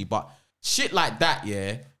 truly. But shit like that,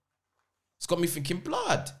 it's got me thinking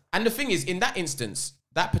blood. And the thing is, in that instance,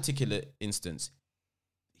 that particular instance,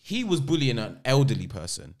 he was bullying an elderly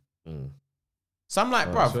person. So I'm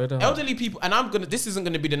like, bruv, elderly people, and this isn't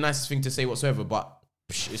gonna be the nicest thing to say whatsoever, but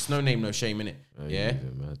it's no name, no shame in it.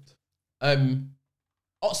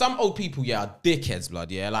 Some old people, are dickheads,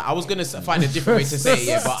 blood, Like, I was gonna find a different way to say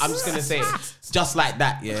it, but I'm just gonna say it just like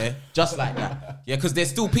that, just like that, because they're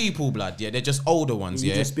still people, blood, they're just older ones,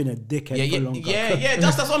 You've just been a dickhead for longer.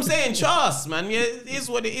 That's what I'm saying, trust, man, it is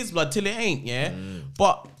what it is, blood, till it ain't,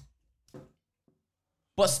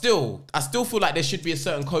 But still, I still feel like there should be a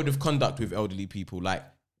certain code of conduct with elderly people. Like,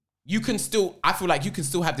 I feel like you can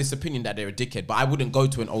still have this opinion that they're a dickhead, but I wouldn't go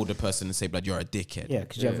to an older person and say, blood, you're a dickhead. Yeah,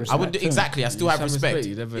 because you have respect. I would exactly. I still have respect.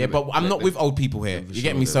 But I'm not with old people here. You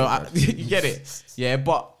get me? So you get it. Yeah,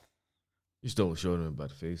 but you just don't show them a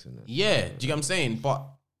bad face and that. Yeah, do you get what I'm saying? But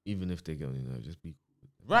even if they go, just be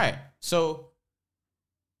right. So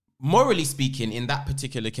morally speaking, in that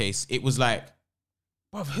particular case, it was like,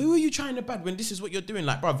 bruv, who are you trying to bad when this is what you're doing?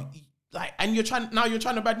 Like, bruv, like, and you're trying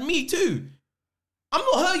to bad me too. I'm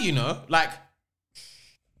not her, Like,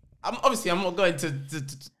 I'm not going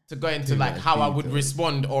to go into like how I would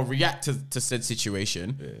respond or react to said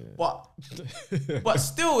situation. Yeah. But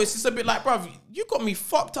still, it's just a bit like, bruv, you got me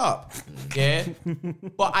fucked up.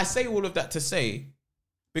 But I say all of that to say,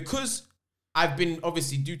 because I've been,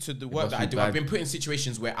 obviously, due to the work that I do, I've been put in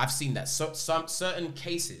situations where I've seen that some certain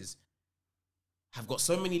cases have got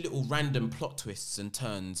so many little random plot twists and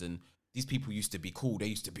turns, and these people used to be cool. They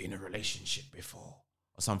used to be in a relationship before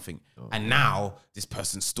or something. And now this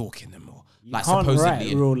person's stalking them or you like can't supposedly.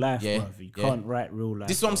 Write real life, bruv. You can't write real life.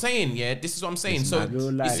 This is what I'm saying, This is what I'm saying. So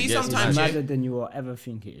real life, you see sometimes, it's madder than you will ever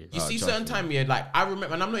think it is. You see certain time, like I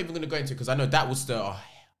remember, and I'm not even going to go into it because I know that will stir a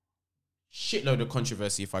shitload of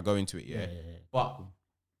controversy if I go into it, But,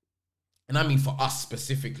 and I mean for us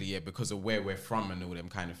specifically, because of where we're from and all them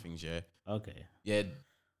kind of things, Okay. Yeah.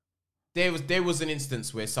 There was an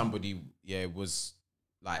instance where somebody, was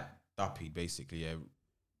like duppied, basically,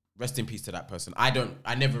 Rest in peace to that person. I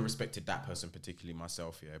never respected that person particularly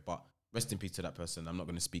myself, but rest in peace to that person. I'm not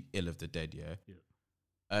going to speak ill of the dead,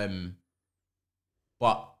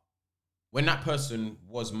 But when that person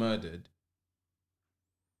was murdered,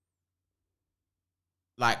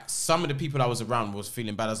 like some of the people I was around was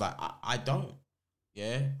feeling bad. I was like, I don't,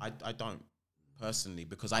 I don't personally,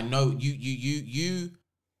 because I know you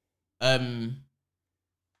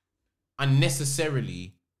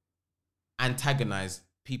unnecessarily antagonize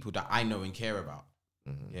people that I know and care about.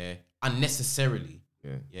 Unnecessarily.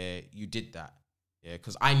 You did that.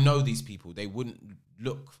 Because I know these people, they wouldn't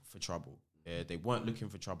look for trouble. They weren't looking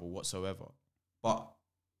for trouble whatsoever. But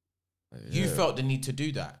you felt the need to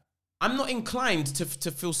do that. I'm not inclined to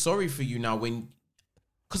feel sorry for you now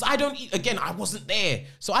because I wasn't there.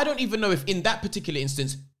 So I don't even know if in that particular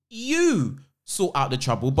instance, you sort out the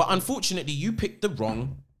trouble. But unfortunately, you picked the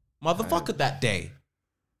wrong motherfucker that day.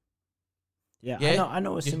 I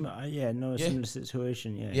know a similar, similar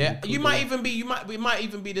situation. It might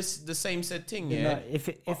even be the same said thing. You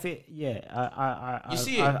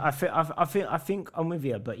see it. I think I'm with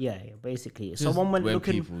you, but basically, someone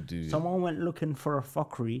went looking for a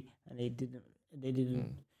fuckery, and they didn't.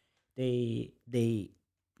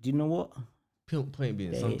 Do you know what? Point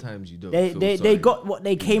being, sometimes you don't. They got what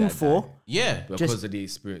they came for. Because of the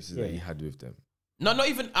experiences that you had with them. No, not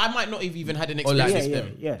even. I might not have even had an experience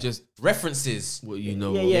with them. Just references. What you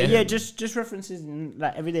know. Just references in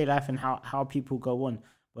like everyday life and how people go on.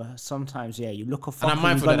 But sometimes, you look a fucking. And I'm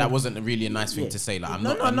mindful that wasn't really a nice thing to say. Like, I'm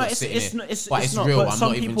not sitting it's here, not. but it's not, real. But I'm some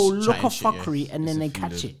not even people look a chatting fuckery and then they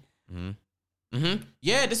catch it.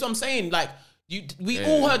 Yeah, that's what I'm saying. Like, we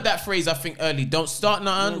all heard that phrase. I think early. Don't start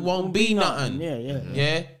nothing, won't be nothing.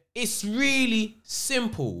 Yeah. It's really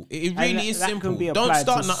simple. It really is simple. Don't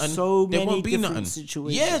start nothing. There won't be nothing.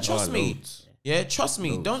 Yeah, trust me. Yeah, trust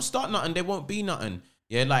me. Don't start nothing. There won't be nothing.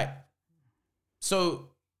 Yeah, like So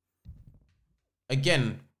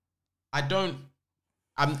again, I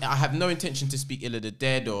have no intention to speak ill of the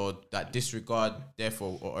dead or that disregard,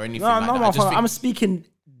 therefore, or anything like that. I'm speaking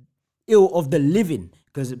ill of the living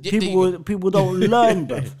because people don't learn,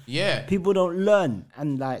 bro. Yeah, people don't learn,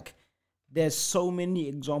 and like there's so many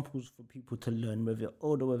examples for people to learn, whether you're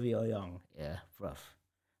old or whether you're young. Yeah, rough.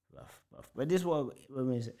 But this is what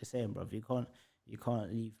we're saying, bro. You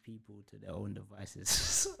can't leave people to their own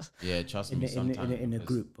devices. Yeah, trust me. In a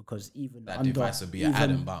group, because even that under device will be an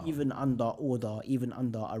Adam bomb. Even under order, even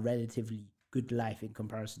under a good life in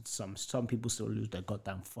comparison to some people still lose their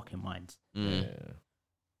goddamn fucking minds. Yeah.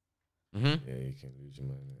 Mm-hmm. Yeah, you can lose your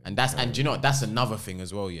mind. And you know that's another thing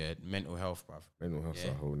as well. Yeah, mental health, bruv. Mental health's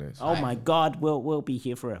a whole next. Oh my God, we'll be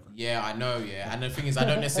here forever. Yeah, I know. Yeah, and the thing is, I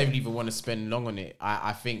don't necessarily even want to spend long on it.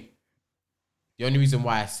 I think the only reason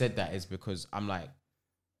why I said that is because I'm like,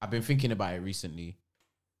 I've been thinking about it recently,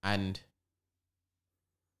 and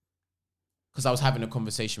because I was having a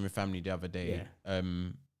conversation with family the other day,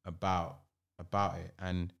 about it,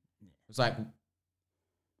 and it's like,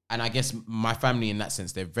 and I guess my family in that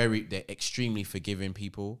sense, they're extremely forgiving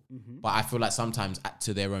people, but I feel like sometimes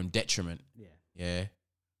to their own detriment. Yeah.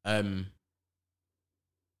 I'm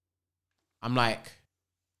like,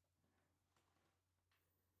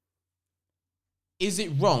 is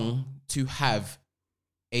it wrong to have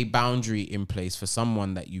a boundary in place for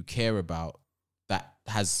someone that you care about that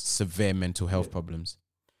has severe mental health problems?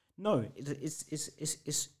 No, it's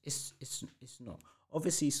not.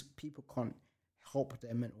 Obviously, people can't help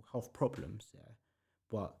their mental health problems,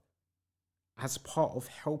 but as part of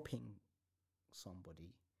helping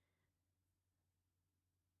somebody,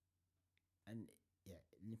 and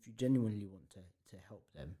if you genuinely want to help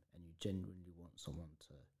them, and you genuinely want someone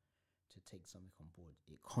to take something on board,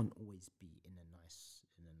 it can't always be in a nice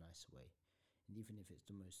way. And even if it's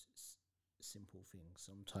the most simple thing,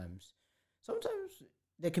 sometimes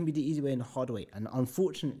there can be the easy way and the hard way. And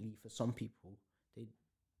unfortunately, for some people, they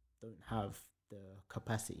don't have the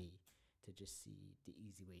capacity to just see the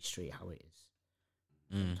easy way straight how it is.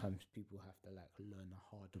 Sometimes people have to like learn the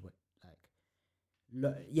hard way.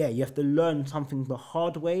 You have to learn something the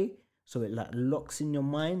hard way, so it like locks in your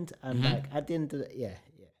mind. And like at the end of the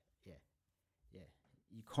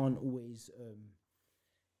you can't always.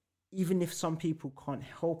 Even if some people can't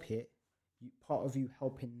help it, part of you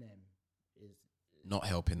helping them is not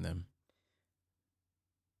helping them.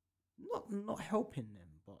 Not helping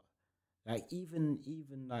them, but like even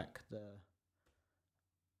like the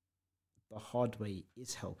hard way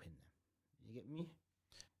is helping them. You get me?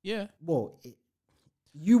 Yeah. Well,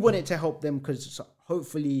 you want it to help them because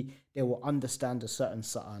hopefully they will understand a certain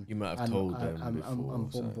something. You might have told them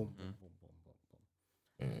before.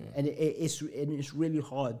 And it's really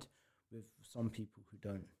hard with some people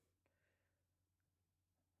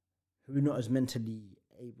who are not as mentally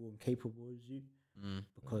able and capable as you,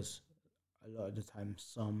 because a lot of the time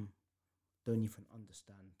some don't even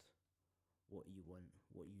understand what you want,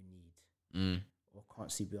 what you need, or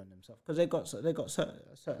can't see beyond themselves because they got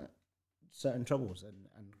certain troubles,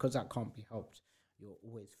 and because that can't be helped, will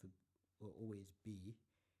always be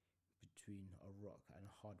between a rock and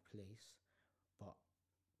a hard place. But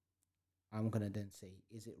I'm gonna then say,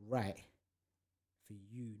 is it right for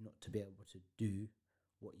you not to be able to do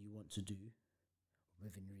what you want to do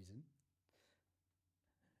within reason,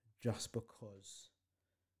 just because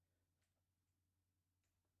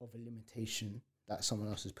of a limitation that someone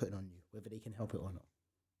else is putting on you, whether they can help it or not?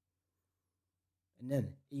 And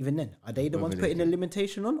then, even then, are they the ones putting a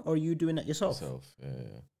limitation on, or are you doing it yourself?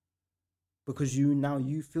 Yeah. Because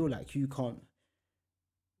you feel like you can't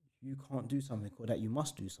do something, or that you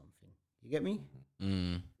must do something. You get me?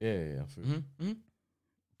 Yeah.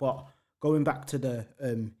 But going back to the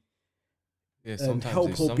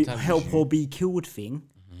sometimes help or be killed thing,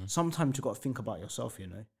 sometimes you got to think about yourself. You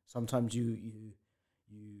know, sometimes you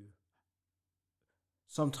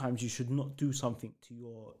sometimes you should not do something to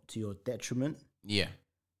your detriment. Yeah.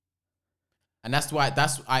 And that's why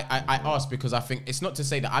I asked, because I think it's not to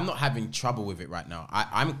say that I'm not having trouble with it right now.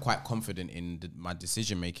 I'm quite confident in my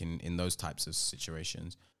decision making in those types of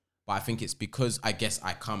situations. But I think it's because I guess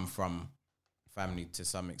I come from family to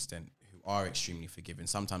some extent who are extremely forgiving.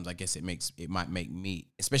 Sometimes I guess it might make me,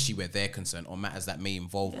 especially where they're concerned, or matters that may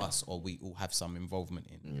involve us or we all have some involvement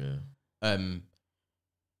in. Yeah.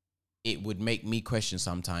 It would make me question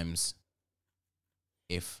sometimes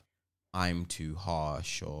if I'm too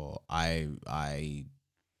harsh, or I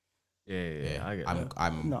get that.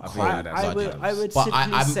 I would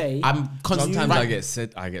simply say I'm constantly.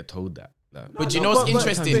 Sometimes I get told that. But you know what's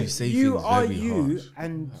interesting? You are you,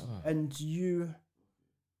 and you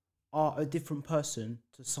are a different person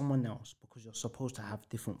to someone else because you're supposed to have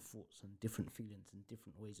different thoughts and different feelings and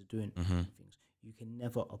different ways of doing things. You can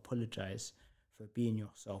never apologize for being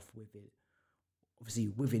yourself with it. Obviously,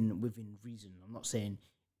 within reason. I'm not saying,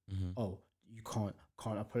 oh, you can't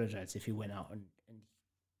apologize if you went out and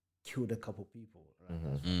killed a couple people.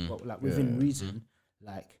 Right? But like within reason,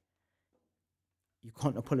 like you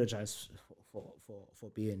can't apologize for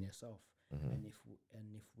being yourself. And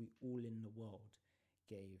if we all in the world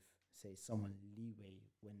gave, say, someone leeway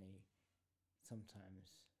when they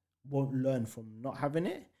sometimes won't learn from not having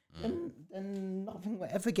it, then nothing will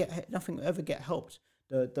ever get helped.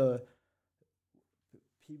 The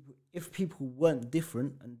people, if people weren't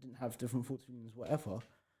different and didn't have different thoughts, feelings, whatever,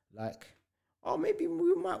 like, oh, maybe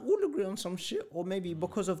we might all agree on some shit, or maybe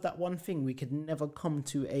because of that one thing we could never come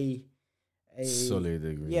to a solid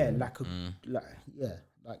agreement. Yeah,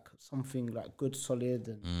 like something like good, solid,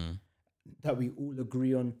 and that we all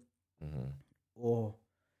agree on. Or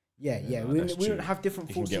we don't have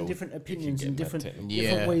different thoughts and different opinions and different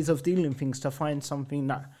ways of dealing things to find something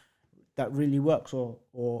that really works,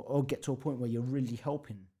 or get to a point where you're really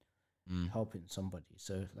helping somebody.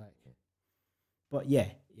 So like, but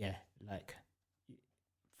like,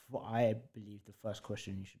 what I believe the first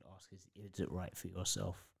question you should ask is it right for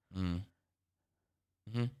yourself?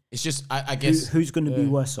 It's just I guess who's going to be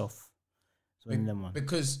worse off?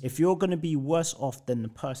 Because if you're going to be worse off than the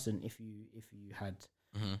person, if you had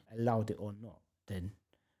allowed it or not, then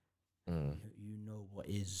you know what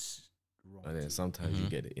is wrong. And then sometimes you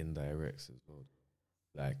get the indirects as well.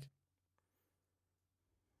 Like,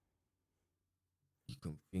 you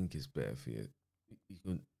can think it's better for you.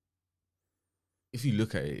 If you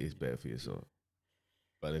look at it, it's better for yourself.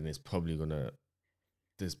 But then it's probably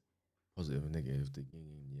there's positive and negative.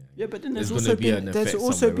 Yeah, but then there's also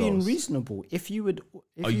being reasonable. If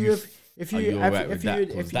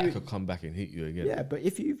that could come back and hit you again. Yeah, but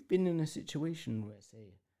if you've been in a situation where,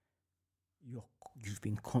 say, you've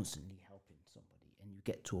been constantly helping somebody, and you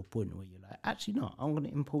get to a point where you're like, actually, no, I'm going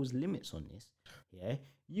to impose limits on this. Yeah,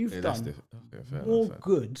 you've done more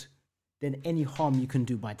good than any harm you can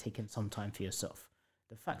do by taking some time for yourself.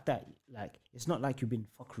 The fact that, like, it's not like you've been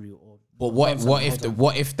fuckery or. But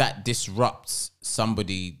what if that disrupts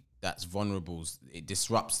somebody that's vulnerable? It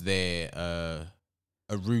disrupts their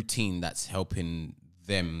a routine that's helping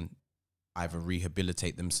them either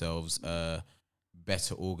rehabilitate themselves,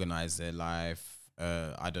 better organize their life.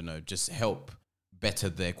 I don't know, just help better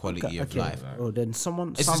their quality of life. Well, then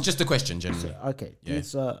This is just a question, generally. Okay. Yeah.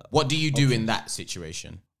 What do you do in that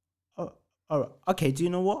situation? All right. Okay. Do you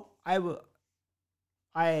know what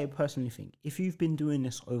I personally think, if you've been doing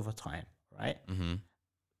this over time, right,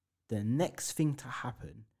 the next thing to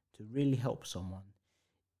happen to really help someone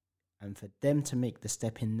and for them to make the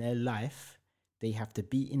step in their life, they have to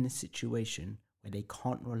be in a situation where they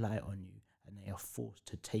can't rely on you and they are forced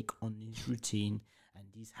to take on this routine and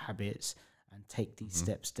these habits and take these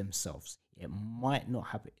steps themselves. It might not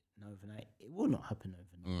happen overnight. It will not happen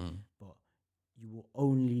overnight, but you will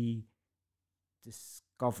only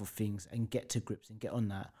discover things and get to grips and get on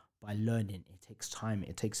that by learning. It takes time.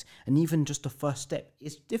 And even just the first step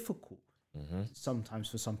is difficult sometimes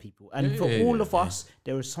for some people. And for all of us,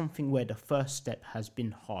 there is something where the first step has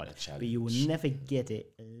been hard, but you will never get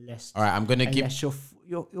it unless. All right, I'm gonna unless you're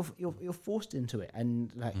forced into it,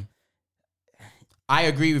 and like. I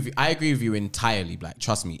agree with you entirely, Black.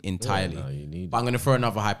 trust me, entirely. But I'm gonna throw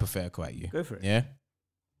another hypothetical at you. Go for it. Yeah.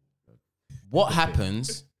 What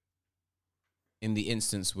happens in the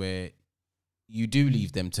instance where you do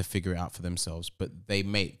leave them to figure it out for themselves, but they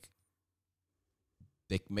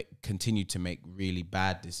continue to make really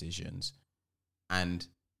bad decisions, and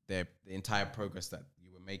the entire progress that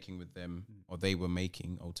you were making with them, or they were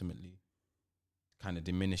making, ultimately kind of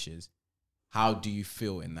diminishes? How do you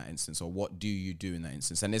feel in that instance, or what do you do in that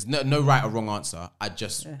instance? And there's no right or wrong answer. I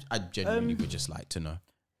genuinely would just like to know.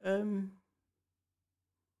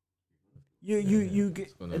 You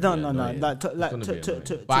get no.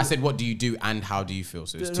 But I said, what do you do and how do you feel?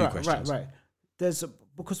 So it's two questions. Right.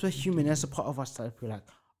 Because we're human, there's a part of us that be like,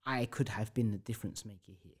 I could have been the difference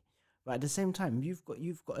maker here. But at the same time, you've got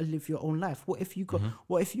to live your own life. What if you got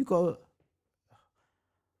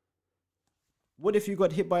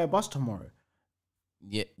hit by a bus tomorrow?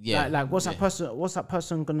 Yeah. Like what's that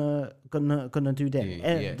person gonna do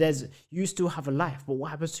then? You still have a life, but what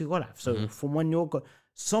happens to your life? So from when you're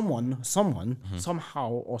someone somehow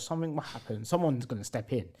or something will happen, someone's gonna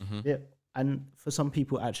step in. Yeah. And for some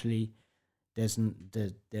people, actually, there is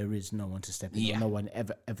no one to step in. No one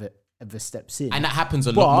ever steps in, and that happens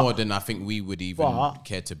a lot more than I think we would even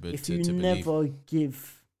care to believe. If you never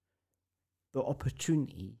give the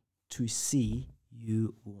opportunity to see,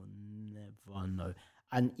 you will never know.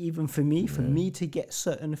 And even for me to get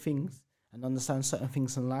certain things and understand certain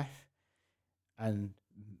things in life and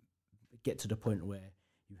get to the point where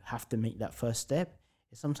you have to make that first step,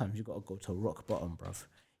 sometimes you got to go to rock bottom, bruv.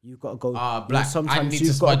 You've got to go. Black. Sometimes I need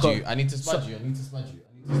to spud you. I need to spud you.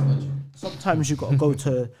 Sometimes you got to go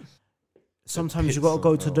to. Sometimes you got to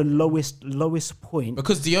go to the lowest point.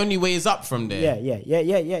 Because the only way is up from there. Yeah.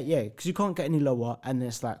 Because you can't get any lower, and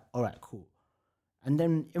it's like, all right, cool. And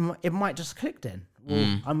then it might just click then.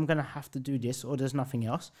 Well, I'm going to have to do this, or there's nothing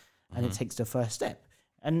else. And it takes the first step.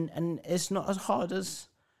 And it's not as hard as,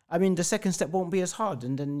 I mean, the second step won't be as hard.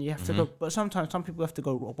 And then you have to go, but sometimes some people have to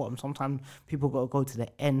go rock bottom. Sometimes people got to go to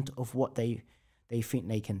the end of what they think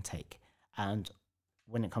they can take. And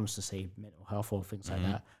when it comes to, say, mental health or things like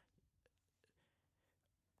that,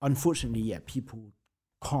 unfortunately, people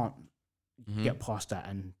can't get past that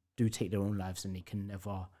and do take their own lives, and they can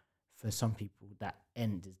never. For some people, that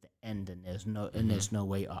end is the end, and there's no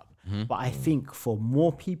way up. But I think for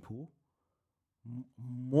more people,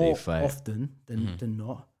 more often than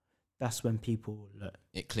not, that's when people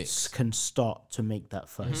it clicks. Can start to make that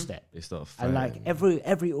first step. They start fighting. And like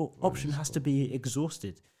every option has to be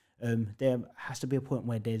exhausted. There has to be a point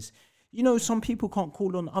where there's, some people can't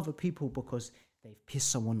call on other people because they've pissed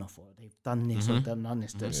someone off, or they've done this or done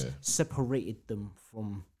this. That's separated them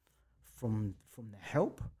from the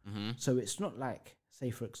help. So it's not like, say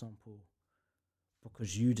for example,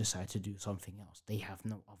 because you decide to do something else, they have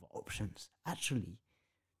no other options. Actually,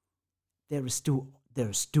 there are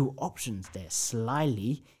still options there,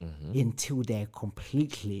 slyly, until they're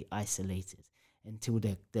completely isolated, until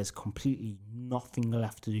there's completely nothing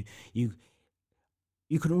left to do.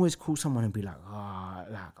 You can always call someone and be like,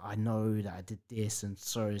 like, I know that I did this, and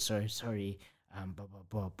sorry,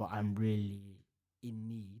 but I'm really in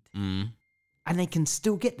need. And they can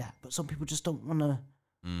still get that, but some people just don't want to.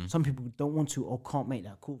 Some people don't want to or can't make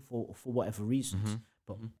that call for whatever reasons.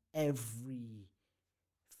 But everything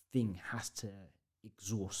has to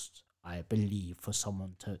exhaust, I believe, for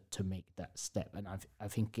someone to make that step. And I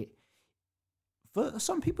think it, for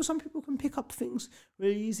some people can pick up things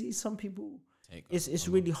really easy. Some people, it's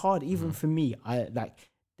really hard. Even for me,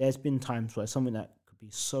 there's been times where something that could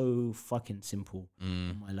be so fucking simple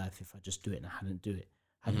in my life, if I just do it and I hadn't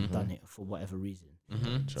done it for whatever reason,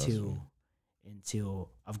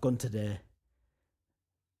 until I've gone to the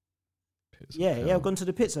pits. I've gone to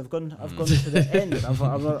the pits. I've gone to the end.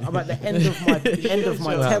 I'm at the end of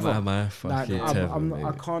my tether. I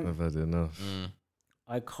can't. I've had enough.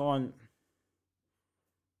 I can't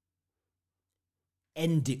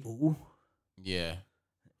end it all. Yeah.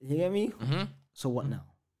 You get me? So what now?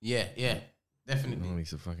 Yeah. Definitely. No,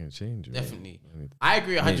 needs to fucking change. Right? Definitely. I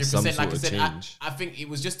agree 100%. Like I said, I think it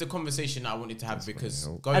was just a conversation I wanted to have because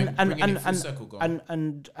bringing it full circle.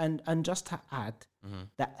 And just to add,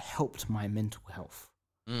 that helped my mental health.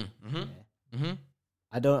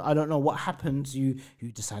 I don't know what happens. You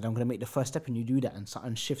decide I'm going to make the first step, and you do that, and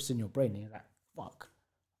something shifts in your brain, and you're like, fuck,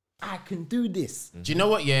 I can do this. Do you know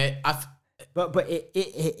what? Yeah, But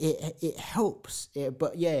it helps.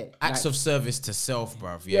 Acts of service to self,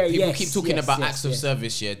 bruv. Yeah, people keep talking about acts of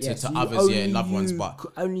service, to others, and loved ones, but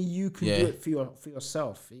only you can do it for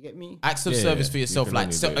yourself. You get me? Acts of service for yourself,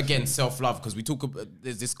 like again, self-love, because we talk about,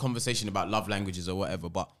 there's this conversation about love languages or whatever.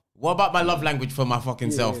 But what about my love language for my fucking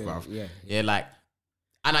self, bruv? Yeah, like,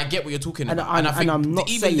 and I get what you're talking about, and I think I'm not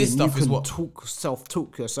even saying this stuff you is can what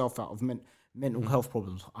talk yourself out of mental health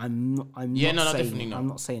problems. I'm not definitely not. I'm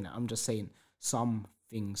not saying that. I'm just saying some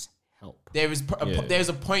things help. There's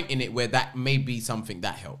a point in it where that may be something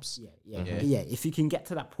that helps. Yeah. If you can get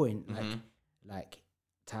to that point, like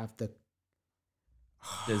to have the.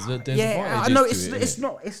 There's I know it's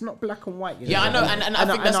not black and white. I know, and I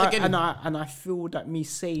think that's again. And I feel that me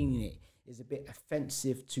saying it is a bit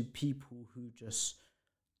offensive to people who just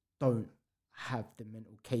don't have the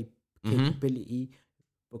mental capability.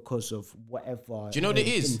 Because of whatever, do you know what it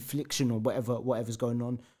is? Infliction or whatever's going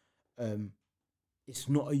on, it's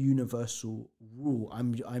not a universal rule.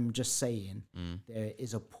 I'm just saying there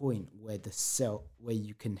is a point where where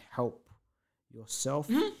you can help yourself,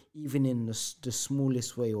 even in the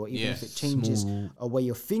smallest way, or even if it changes a way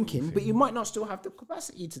of thinking. But you might not still have the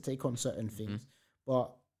capacity to take on certain things. But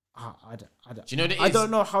I do you know what it is? I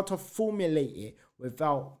don't know how to formulate it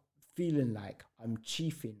without feeling like I'm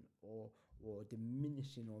chiefing or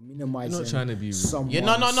diminishing or minimizing. You're not trying to be someone. Yeah,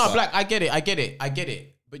 no, Black. I get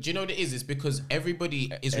it. But do you know what it is? It's because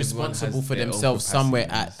everybody is responsible for themselves somewhere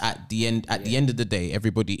at the end. At the end of the day,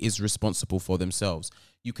 everybody is responsible for themselves.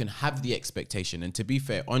 You can have the expectation, and to be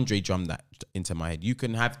fair, Andre drummed that into my head. You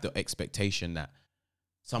can have the expectation that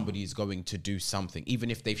somebody is going to do something,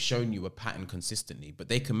 even if they've shown you a pattern consistently, but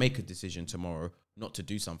they can make a decision tomorrow not to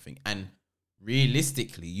do something. And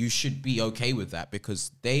realistically, you should be okay with that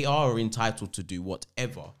because they are entitled to do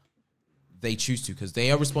whatever they choose to because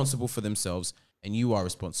they are responsible for themselves and you are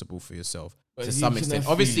responsible for yourself to some extent.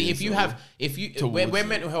 Obviously, where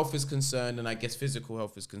mental health is concerned and I guess physical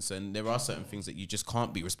health is concerned, there are certain things that you just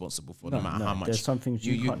can't be responsible for no matter how much. There's some things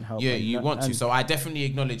you can't help. Yeah, you want to. So I definitely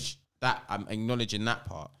acknowledge that. I'm acknowledging that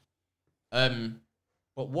part. But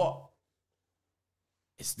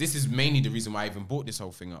this is mainly the reason why I even brought this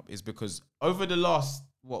whole thing up is because over the last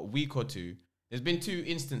week or two, there's been 2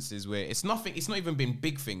 instances where it's not even been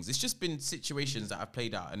big things. It's just been situations that have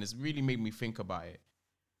played out and it's really made me think about it.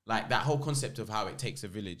 Like that whole concept of how it takes a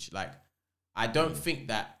village. Like, I don't think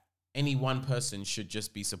that any one person should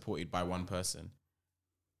just be supported by one person.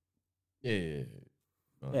 Yeah.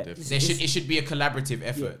 No, it should be a collaborative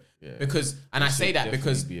effort. Yeah. Because, and I say that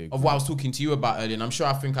because of what I was talking to you about earlier, and I'm sure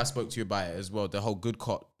I spoke to you about it as well, the whole good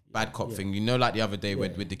cop, bad cop thing. You know, like the other day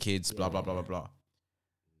with the kids, blah, blah, blah, blah, blah.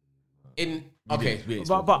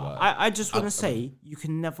 But I just want to say, you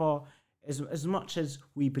can never, as much as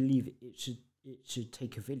we believe it should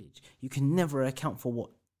take a village, you can never account for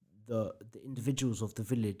what the individuals of the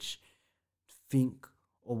village think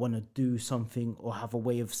or want to do something or have a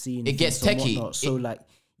way of seeing it gets techie. So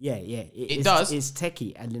it does. It's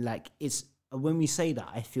techie, and like it's when we say that,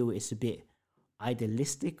 I feel it's a bit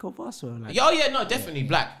idealistic of us, or like definitely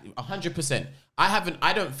Black 100%.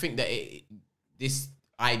 I don't think that this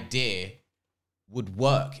idea would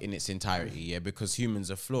work in its entirety, because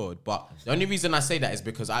humans are flawed. But the only reason I say that is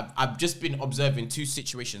because I've just been observing 2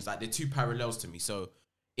 situations, like they're 2 parallels to me. So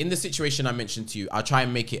in the situation I mentioned to you, I'll try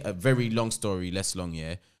and make it a very long story, less long,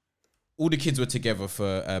 all the kids were together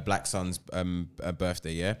for Black son's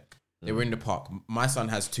birthday, They were in the park. My son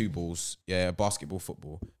has 2 balls, basketball,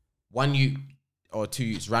 football. 1 youth or 2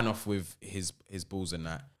 youths ran off with his balls and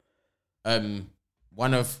that.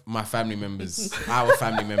 One of my family members, our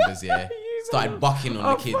family members, started bucking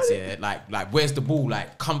on the kids, like where's the ball?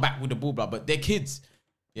 Like, come back with the ball, blah. But they're kids,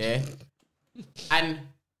 and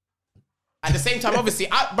at the same time, obviously,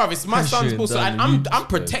 it's my son's ball, so and I'm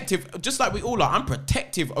protective, just like we all are. I'm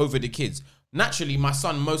protective over the kids. Naturally, my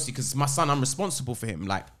son mostly because my son, I'm responsible for him.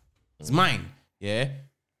 Like, it's mine,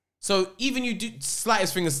 So even you do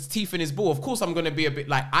slightest thing as teeth in his ball, of course I'm gonna be a bit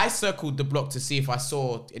like, I circled the block to see if I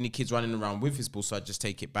saw any kids running around with his ball, so I just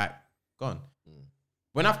take it back, gone.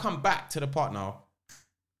 When I've come back to the park now,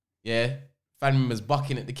 family members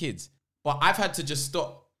bucking at the kids, but I've had to just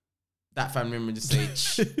stop that family member and just say,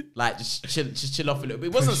 just chill off a little bit.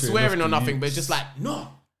 It wasn't swearing or nothing, but it's just like, no,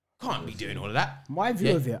 can't be doing all of that. My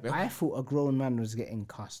view of it, I thought a grown man was getting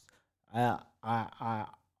cussed. I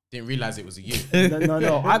didn't realize it was a you.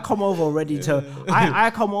 No. I come over ready to. I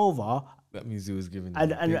come over. That means he was giving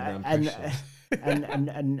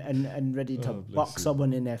and ready to buck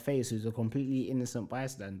someone in their face who's a completely innocent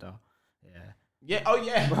bystander. Yeah. Oh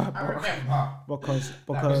yeah. I remember. Because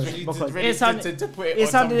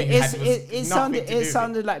it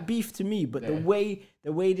sounded like beef to me, but the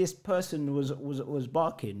way this person was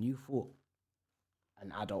barking, you thought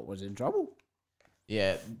an adult was in trouble.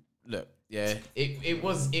 Yeah. Look. Yeah. It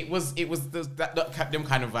was them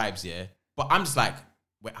kind of vibes. But I'm just like,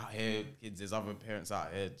 we're out here, kids. There's other parents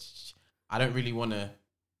out here. I don't really want to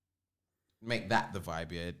make that the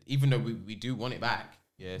vibe, even though we do want it back,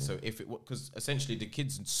 So if it, because essentially the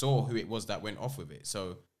kids saw who it was that went off with it.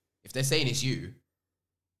 So if they're saying it's you,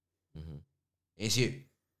 it's you.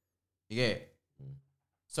 You get it?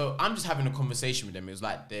 So I'm just having a conversation with them. It was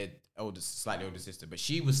like their slightly older sister, but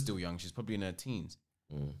she was still young. She's probably in her teens.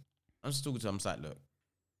 I'm just talking to them. I'm just like, look,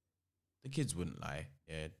 the kids wouldn't lie.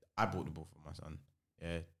 I bought the ball for my son.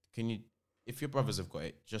 Can you, if your brothers have got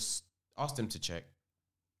it, just ask them to check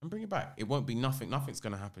and bring it back. It won't be nothing. Nothing's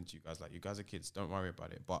going to happen to you guys. Like, you guys are kids. Don't worry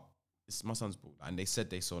about it. But it's my son's ball. And they said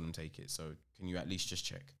they saw them take it. So can you at least just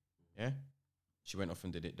check? She went off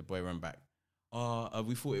and did it. The boy ran back.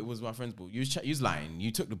 We thought it was my friend's ball. You was lying.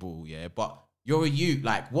 You took the ball, but you're a youth.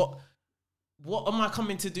 Like, what am I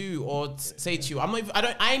coming to do or say to you?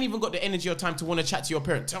 I ain't even got the energy or time to want to chat to your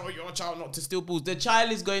parent. Tell your child not to steal balls. The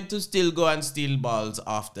child is going to still go and steal balls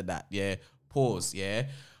after that. Pause.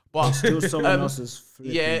 But still someone else's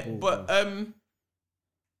flipping ball.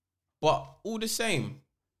 But all the same,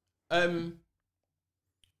 in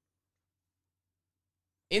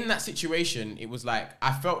that situation, it was like,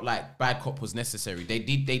 I felt like bad cop was necessary. They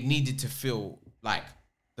needed to feel like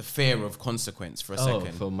the fear of consequence for a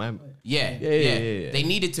second. For my... Yeah. They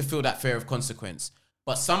needed to feel that fear of consequence.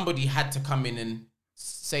 But somebody had to come in and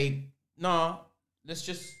say, nah, let's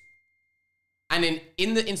just... And then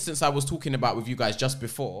in the instance I was talking about with you guys just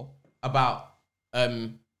before about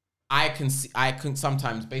I can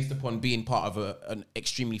sometimes, based upon being part of an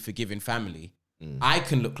extremely forgiving family, I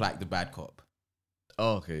can look like the bad cop.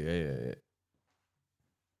 Oh, okay, yeah.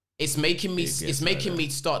 It's making me like me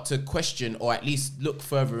start to question, or at least look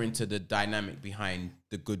further into the dynamic behind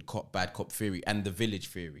the good cop bad cop theory and the village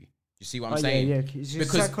theory. You see what I'm saying? Yeah. It's just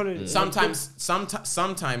Because psychology.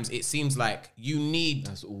 sometimes it seems like you need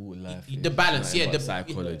That's all life. the balance. Yeah, the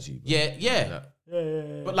psychology. bro. Yeah.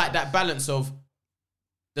 But like that balance of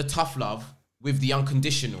the tough love with the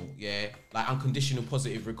unconditional, like unconditional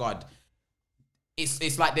positive regard.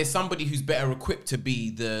 It's like there's somebody who's better equipped to be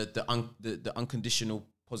the unconditional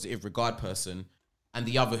positive regard person, and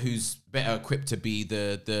the other who's better equipped to be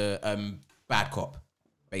the bad cop,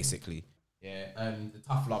 basically. The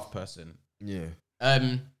tough love person. Yeah.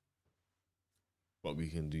 But we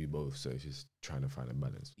can do both, so it's just trying to find a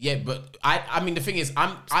balance. Yeah, but I mean the thing is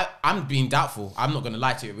I'm being doubtful. I'm not gonna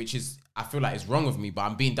lie to you, which is I feel like it's wrong of me, but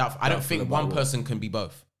I'm being doubtful. I don't think one person can be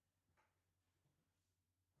both.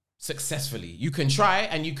 Successfully. You can try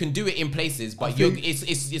and you can do it in places, but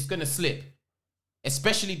it's gonna slip.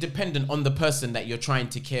 Especially dependent on the person that you're trying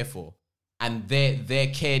to care for and their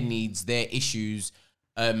care needs, their issues.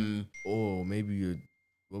 Or maybe you're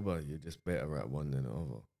just better at one than the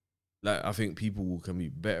other. Like, I think people can be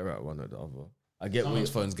better at one than the other. I get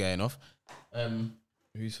Someone's phone's going off.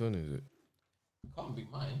 Whose phone is it? Can't be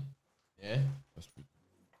mine. Yeah. Must be.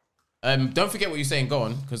 Don't forget what you're saying. Go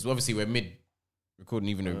on, because obviously we're mid recording,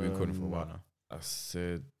 even though we've been recording for a while now. I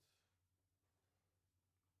said.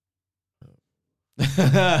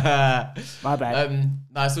 My bad.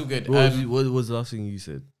 No, it's all good. What was the last thing you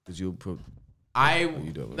said? Because you're probably.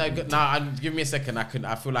 You don't give me a second.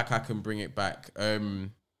 I feel like I can bring it back.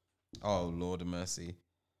 Oh Lord of mercy.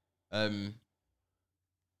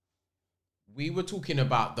 We were talking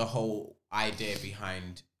about the whole idea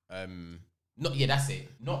behind that's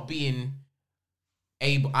it. Not being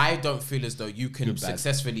able. I don't feel as though you can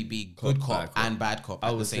successfully be good cop and bad cop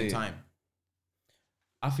at the same time.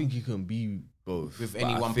 I think you can be both with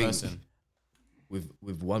any one person.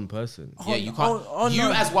 With one person. Yeah, you can't.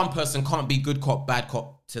 As one person can't be good cop, bad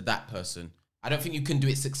cop to that person. I don't think you can do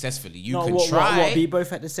it successfully. You can try. What, be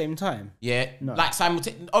both at the same time? Yeah, no. Like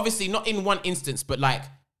simultaneously. Obviously, not in one instance, but like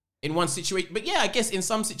in one situation. But yeah, I guess in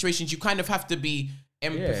some situations you kind of have to be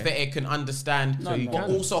empathetic and understand, but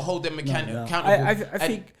also hold them accountable. I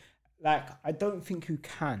think, like, I don't think you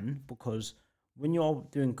can, because when you're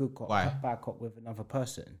doing good cop, bad cop with another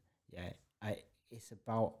person, it's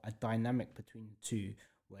about a dynamic between the two,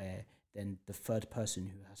 where then the third person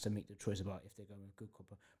who has to make the choice about if they're going with good cop.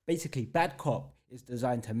 Basically, bad cop is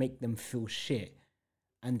designed to make them feel shit,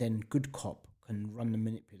 and then good cop can run the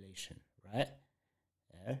manipulation, right?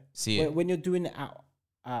 Yeah. See it. When you're doing it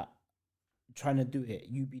at trying to do it,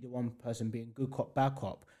 you be the one person being good cop, bad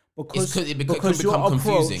cop, because it can become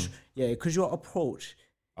confusing. Yeah, because your approach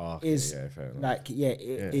is like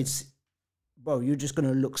it's. Bro, you're just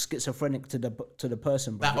gonna look schizophrenic to the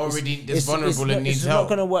person, bro. That already is vulnerable and needs help. It's not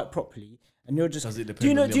gonna work properly, and you're just. Do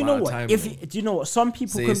you know what? Do you know what? Some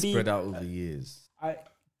people can be spread out over years.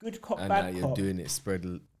 Good cop, and bad now cop. You're doing it spread.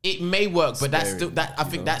 It may work, but that's still that. I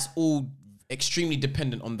think that's all extremely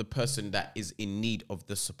dependent on the person that is in need of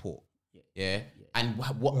the support. Yeah, and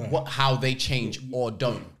how they change or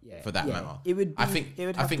don't for that matter. It would. I think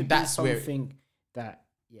that's something that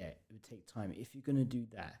it would take time. If you're gonna do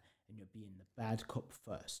that, and you're being the bad cop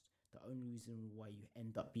first, the only reason why you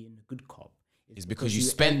end up being the good cop is because you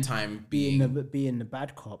spend time being the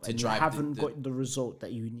bad cop and you haven't got the result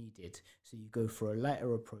that you needed. So you go for a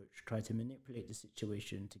lighter approach, try to manipulate the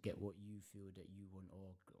situation to get what you feel that you want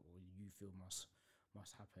or you feel must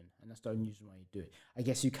happen. And that's the only reason why you do it. I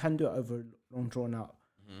guess you can do it over long drawn out,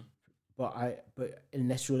 but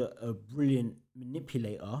unless you're a brilliant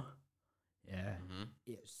manipulator,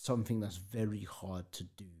 it's something that's very hard to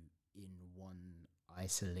do in one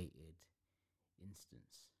isolated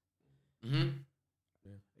instance.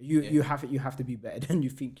 You have to be better than you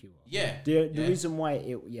think you are. Yeah. The reason why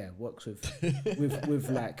it works with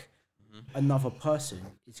like another person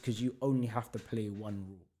is because you only have to play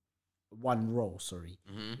one role. Sorry,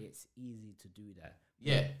 it's easy to do that.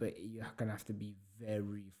 Yeah, but you're gonna have to be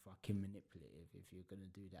very fucking manipulative if you're gonna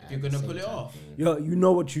do that. If you're gonna pull it off, you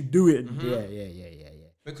know what you're doing. Yeah.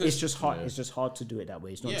 Because it's just hard. It's just hard to do it that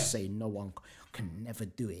way. It's not to say no one can never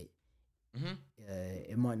do it.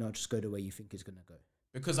 It might not just go the way you think it's gonna go.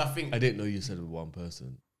 Because I think I didn't know you said with one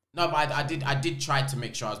person. No, but I did try to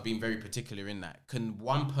make sure I was being very particular in that. Can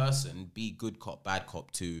one person be good cop, bad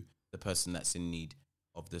cop to the person that's in need?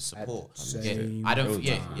 of the support. same I don't. time.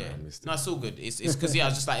 Yeah. I missed it. No, it's all good. It's because I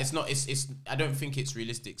was just like it's not. It's. I don't think it's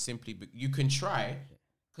realistic. Simply, but you can try.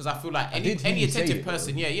 Because I feel like any attentive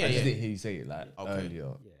person, I just yeah. didn't hear you say it like Okay. earlier.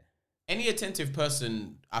 Any attentive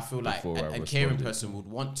person, I feel like, Before I and caring responded. person would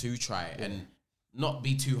want to try and not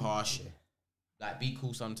be too harsh, like be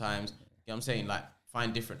cool sometimes. You know what I'm saying? Like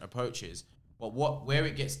find different approaches. But where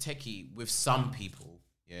it gets techie with some people,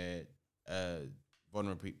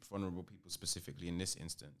 vulnerable people specifically in this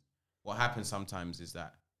instance, what happens sometimes is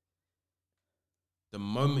that the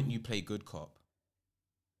moment you play good cop,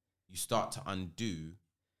 you start to undo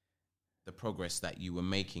the progress that you were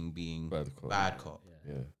making being bad cop.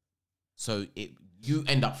 Yeah. So you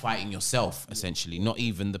end up fighting yourself essentially, not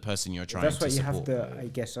even the person you're trying That's to why you support. have to. I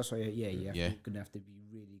guess that's why. You're gonna have to be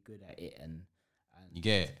really good at it, and You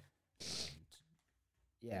get it?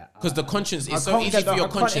 yeah. Because the conscience I is so can't easy get for the- your I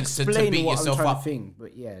can't conscience to explain beat what I'm yourself trying to up. think,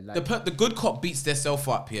 but yeah, like The good cop beats themselves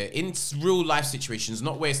up here in real life situations,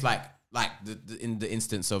 not where it's like in the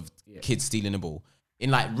instance of kids stealing a ball.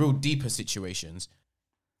 In like real deeper situations,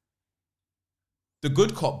 the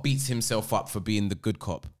good cop beats himself up for being the good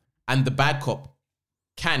cop, and the bad cop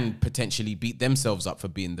can potentially beat themselves up for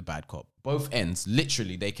being the bad cop. Both ends,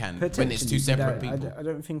 literally, they can when it's potentially, two separate but people. I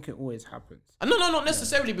don't think it always happens. No, not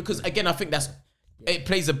necessarily, because again, I think it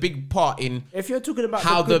plays a big part in If you're talking about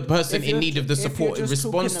how the good- person if in you're- need of the if you're support just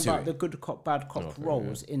responds talking to about it. the good cop, bad cop Okay,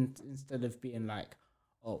 roles, instead of being like,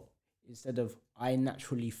 instead of I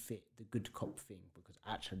naturally fit the good cop thing because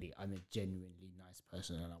actually I'm a genuinely nice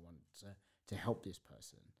person and I want to help this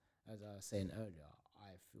person. As I was saying earlier,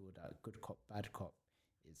 I feel that good cop, bad cop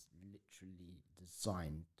is literally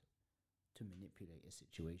designed to manipulate a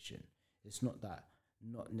situation. It's not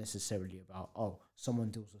necessarily about someone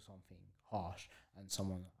deals with something harsh and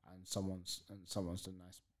someone's the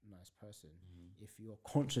nice person. If you're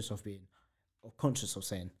conscious of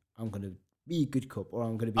saying I'm gonna be a good cop or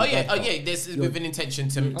I'm gonna be bad cop, There's with an intention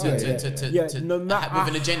to no matter with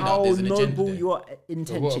an agenda. how There's an agenda noble there. your But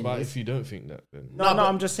intention what about is. if you don't think that then? No, No, but-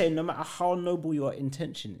 I'm just saying, no matter how noble your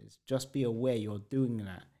intention is, just be aware you're doing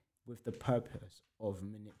that with the purpose of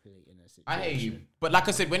manipulating a situation. I hear you, but like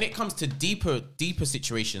I said, when it comes to deeper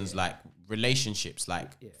situations like relationships,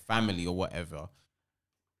 like family or whatever,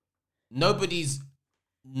 nobody's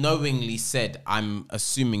knowingly said I'm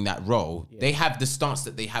assuming that role. They have the stance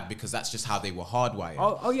that they have because that's just how they were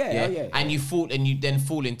hardwired. And you then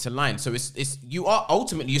fall into line. So it's you are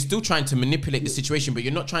ultimately, you're still trying to manipulate the situation, but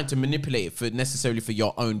you're not trying to manipulate it for necessarily for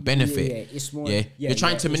your own benefit. It's more. You're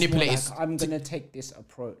trying to it's more manipulate like, I'm gonna take this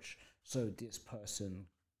approach so this person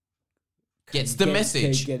gets the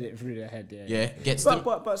message. Get it through their head. Gets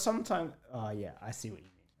But sometimes, I see what you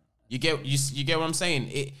mean. you get what I'm saying.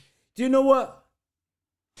 Do you know what?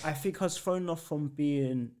 I think I was thrown off from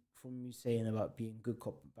you saying about being good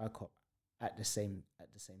cop and bad cop at the same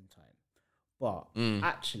time. But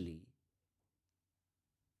actually,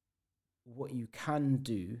 what you can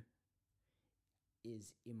do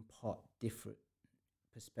is impart different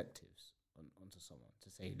perspectives onto someone to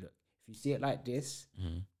say, look, if you see it like this,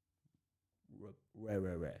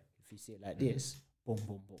 rare. If you see it like this, boom,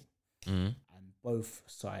 boom, boom. And both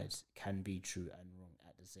sides can be true and wrong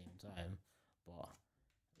at the same time. But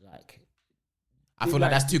I feel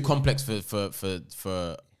like that's too complex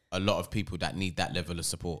for a lot of people that need that level of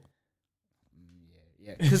support.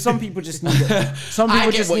 Yeah, because some people just need it. Some people I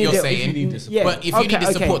get just what need you're it. saying, but if you need the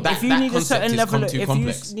okay. support, that if you need a concept certain is level, too if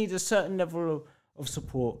complex. you need a certain level of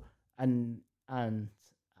support, and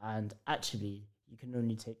actually you can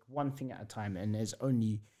only take one thing at a time, and there's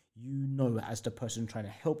only as the person trying to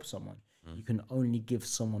help someone, you can only give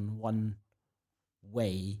someone one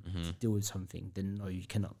way to deal with something. Then no, you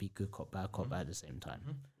cannot be good cop, bad cop at the same time,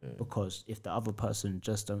 because if the other person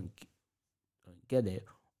just don't get it,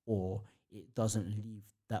 or it doesn't leave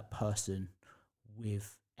that person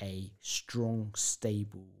with a strong,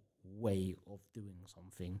 stable way of doing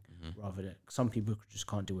something, rather than some people just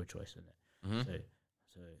can't do a choice in it.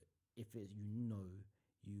 So if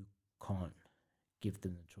you can't give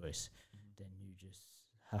them the choice, then you just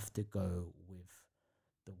have to go with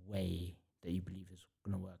the way that you believe is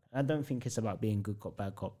going to work. I don't think it's about being good cop,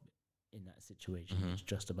 bad cop in that situation. It's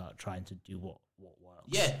just about trying to do what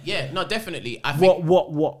works. No, definitely. I think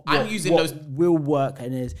what using what those will work,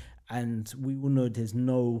 and we will know there's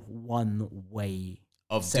no one way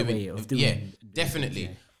of set doing, way of doing definitely. Yeah.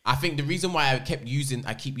 I think the reason why I keep using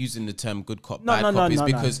the term good cop, bad cop is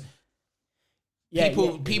because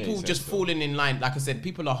people just falling in line. Like I said,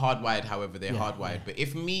 people are hardwired however they're hardwired. But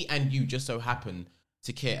if me and you just so happen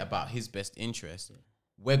to care about his best interest,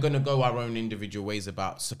 we're going to go our own individual ways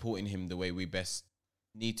about supporting him the way we best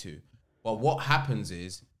need to. But what happens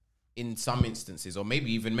is, in some instances, or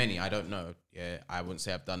maybe even many, I don't know. Yeah, I wouldn't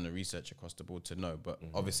say I've done the research across the board to know, but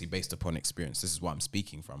obviously based upon experience, this is what I'm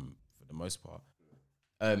speaking from for the most part.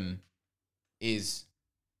 Is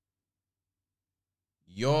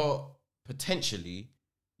your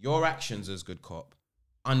actions as good cop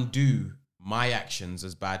undo my actions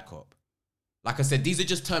as bad cop. Like I said, these are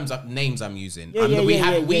just names I'm using. We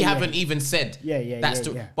haven't even said that's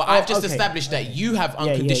true. But I've just established that you have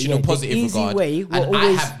unconditional positive regard, and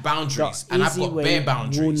I have boundaries, and I've got bare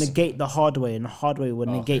boundaries. Will negate the hard way, and the hard way will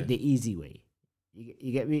negate the easy way.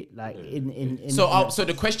 You get me? Like so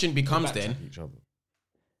the question becomes then: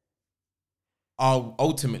 are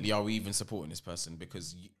we even supporting this person?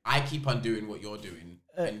 Because I keep undoing what you're doing,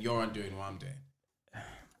 and you're undoing what I'm doing.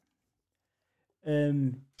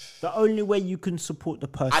 The only way you can support the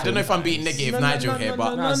person. I don't know if I'm being negative, Nigel here,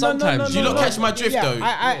 but sometimes do you not catch my drift though?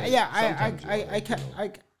 I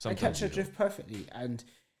catch your drift perfectly, and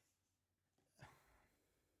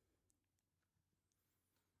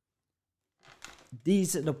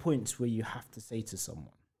these are the points where you have to say to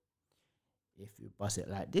someone, if you bust it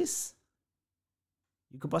like this,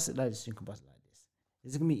 you can bust it like this, you can bust it like this.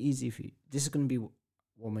 This is gonna be easy for you. This is gonna be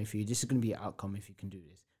one way for you. This is gonna be an outcome if you can do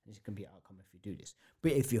this. This can be an outcome if you do this.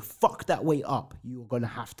 But if you fuck that way up, you're going to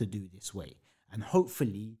have to do this way. And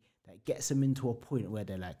hopefully that gets them into a point where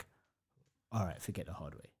they're like, all right, forget the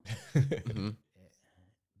hard way.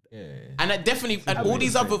 Yeah. And that definitely, and all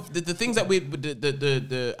these other, the things that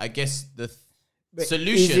I guess the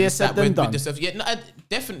solutions that with the stuff. Yeah, no,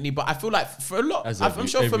 definitely. But I feel like for a lot, I'm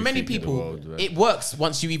sure for many people, it works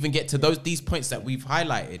once you even get to these points that we've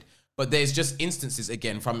highlighted. But there's just instances,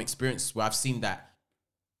 again, from experience where I've seen that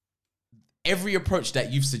every approach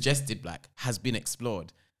that you've suggested, Black, has been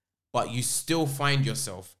explored, but you still find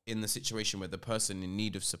yourself in the situation where the person in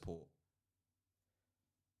need of support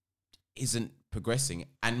isn't progressing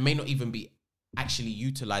and may not even be actually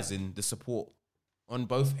utilizing the support on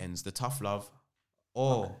both ends, the tough love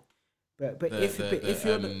or if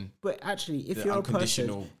you're a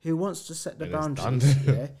person who wants to set the boundaries,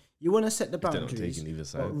 you want to set the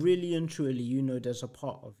boundaries, but really and truly, you know, there's a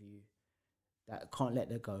part of you that can't let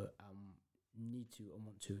that go. Need to and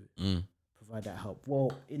want to provide that help.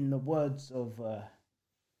 Well, in the words of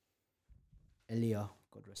Aaliyah,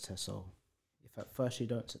 God rest her soul, if at first you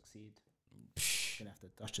don't succeed, you're gonna have to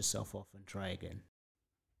dust yourself off and try again.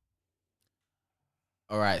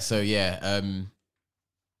 All right, so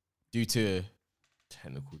due to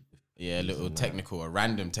technical, a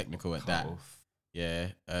random technical at that,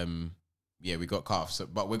 we got cut off. So,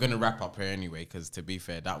 but we're gonna wrap up here anyway, because to be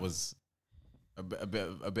fair, that was a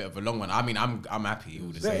bit of a long one. I mean, I'm happy all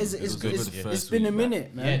the same. It's been a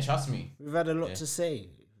minute, man. Yeah, trust me. We've had a lot to say.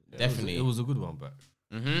 Definitely, it was a good one back.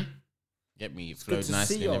 Get me, it flowed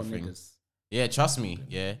nicely and everything. Yeah, trust me.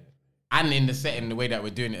 Yeah, and in the setting, the way that we're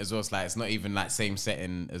doing it as well, it's like it's not even like same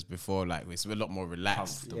setting as before. Like it's a lot more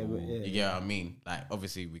relaxed. You get what I mean? Like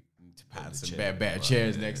obviously we need to pattern some better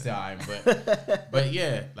chairs next time, but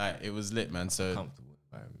yeah, like it was lit, man. So comfortable.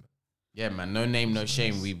 Yeah, man. No name, no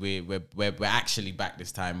shame. We're actually back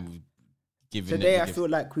this time. Today, I feel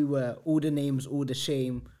like we were all the names, all the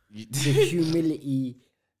shame, the humility,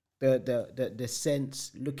 the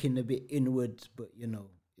sense, looking a bit inward. But you know,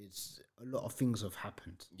 it's a lot of things have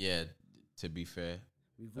happened. Yeah, to be fair,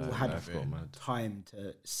 we've all had time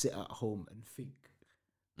to sit at home and think.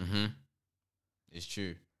 It's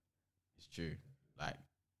true. Like.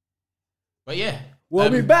 But yeah, we'll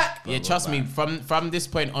be back. Yeah, trust me. From this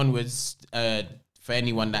point onwards, for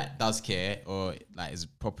anyone that does care or like is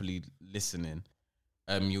properly listening,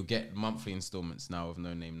 you'll get monthly installments now of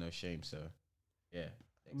No Name, No Shame. So yeah,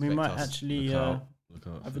 we might actually have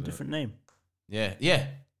a different name. Yeah.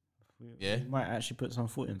 We might actually put some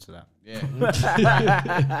thought into that. Yeah,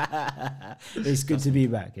 it's good to be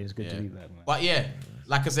back. It's good to be back, man. But yeah.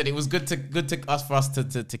 Like I said, it was good for us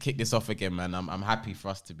to kick this off again, man. I'm happy for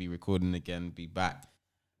us to be recording again, be back,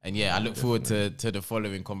 and yeah, I look forward to the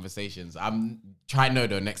following conversations. I'm trying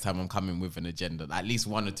though next time I'm coming with an agenda, at least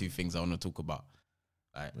one or two things I want to talk about.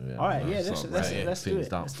 Like, all right, let's do it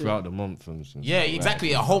throughout the month. Yeah,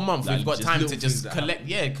 exactly. A whole month, we've got time to just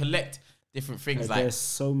collect different things. Like there's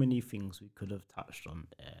so many things we could have touched on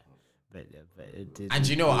there. But and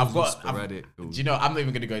you know, I'm not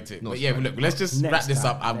even going to go into it. But yeah, look, let's just wrap this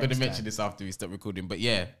up. I'm going to mention this after we stop recording. But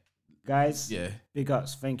yeah. Guys, big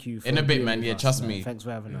ups. Thank you. In a bit, man. Yeah, trust me. Thanks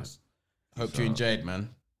for having us. Hope you enjoyed, man.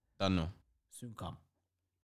 Don't know. Soon come.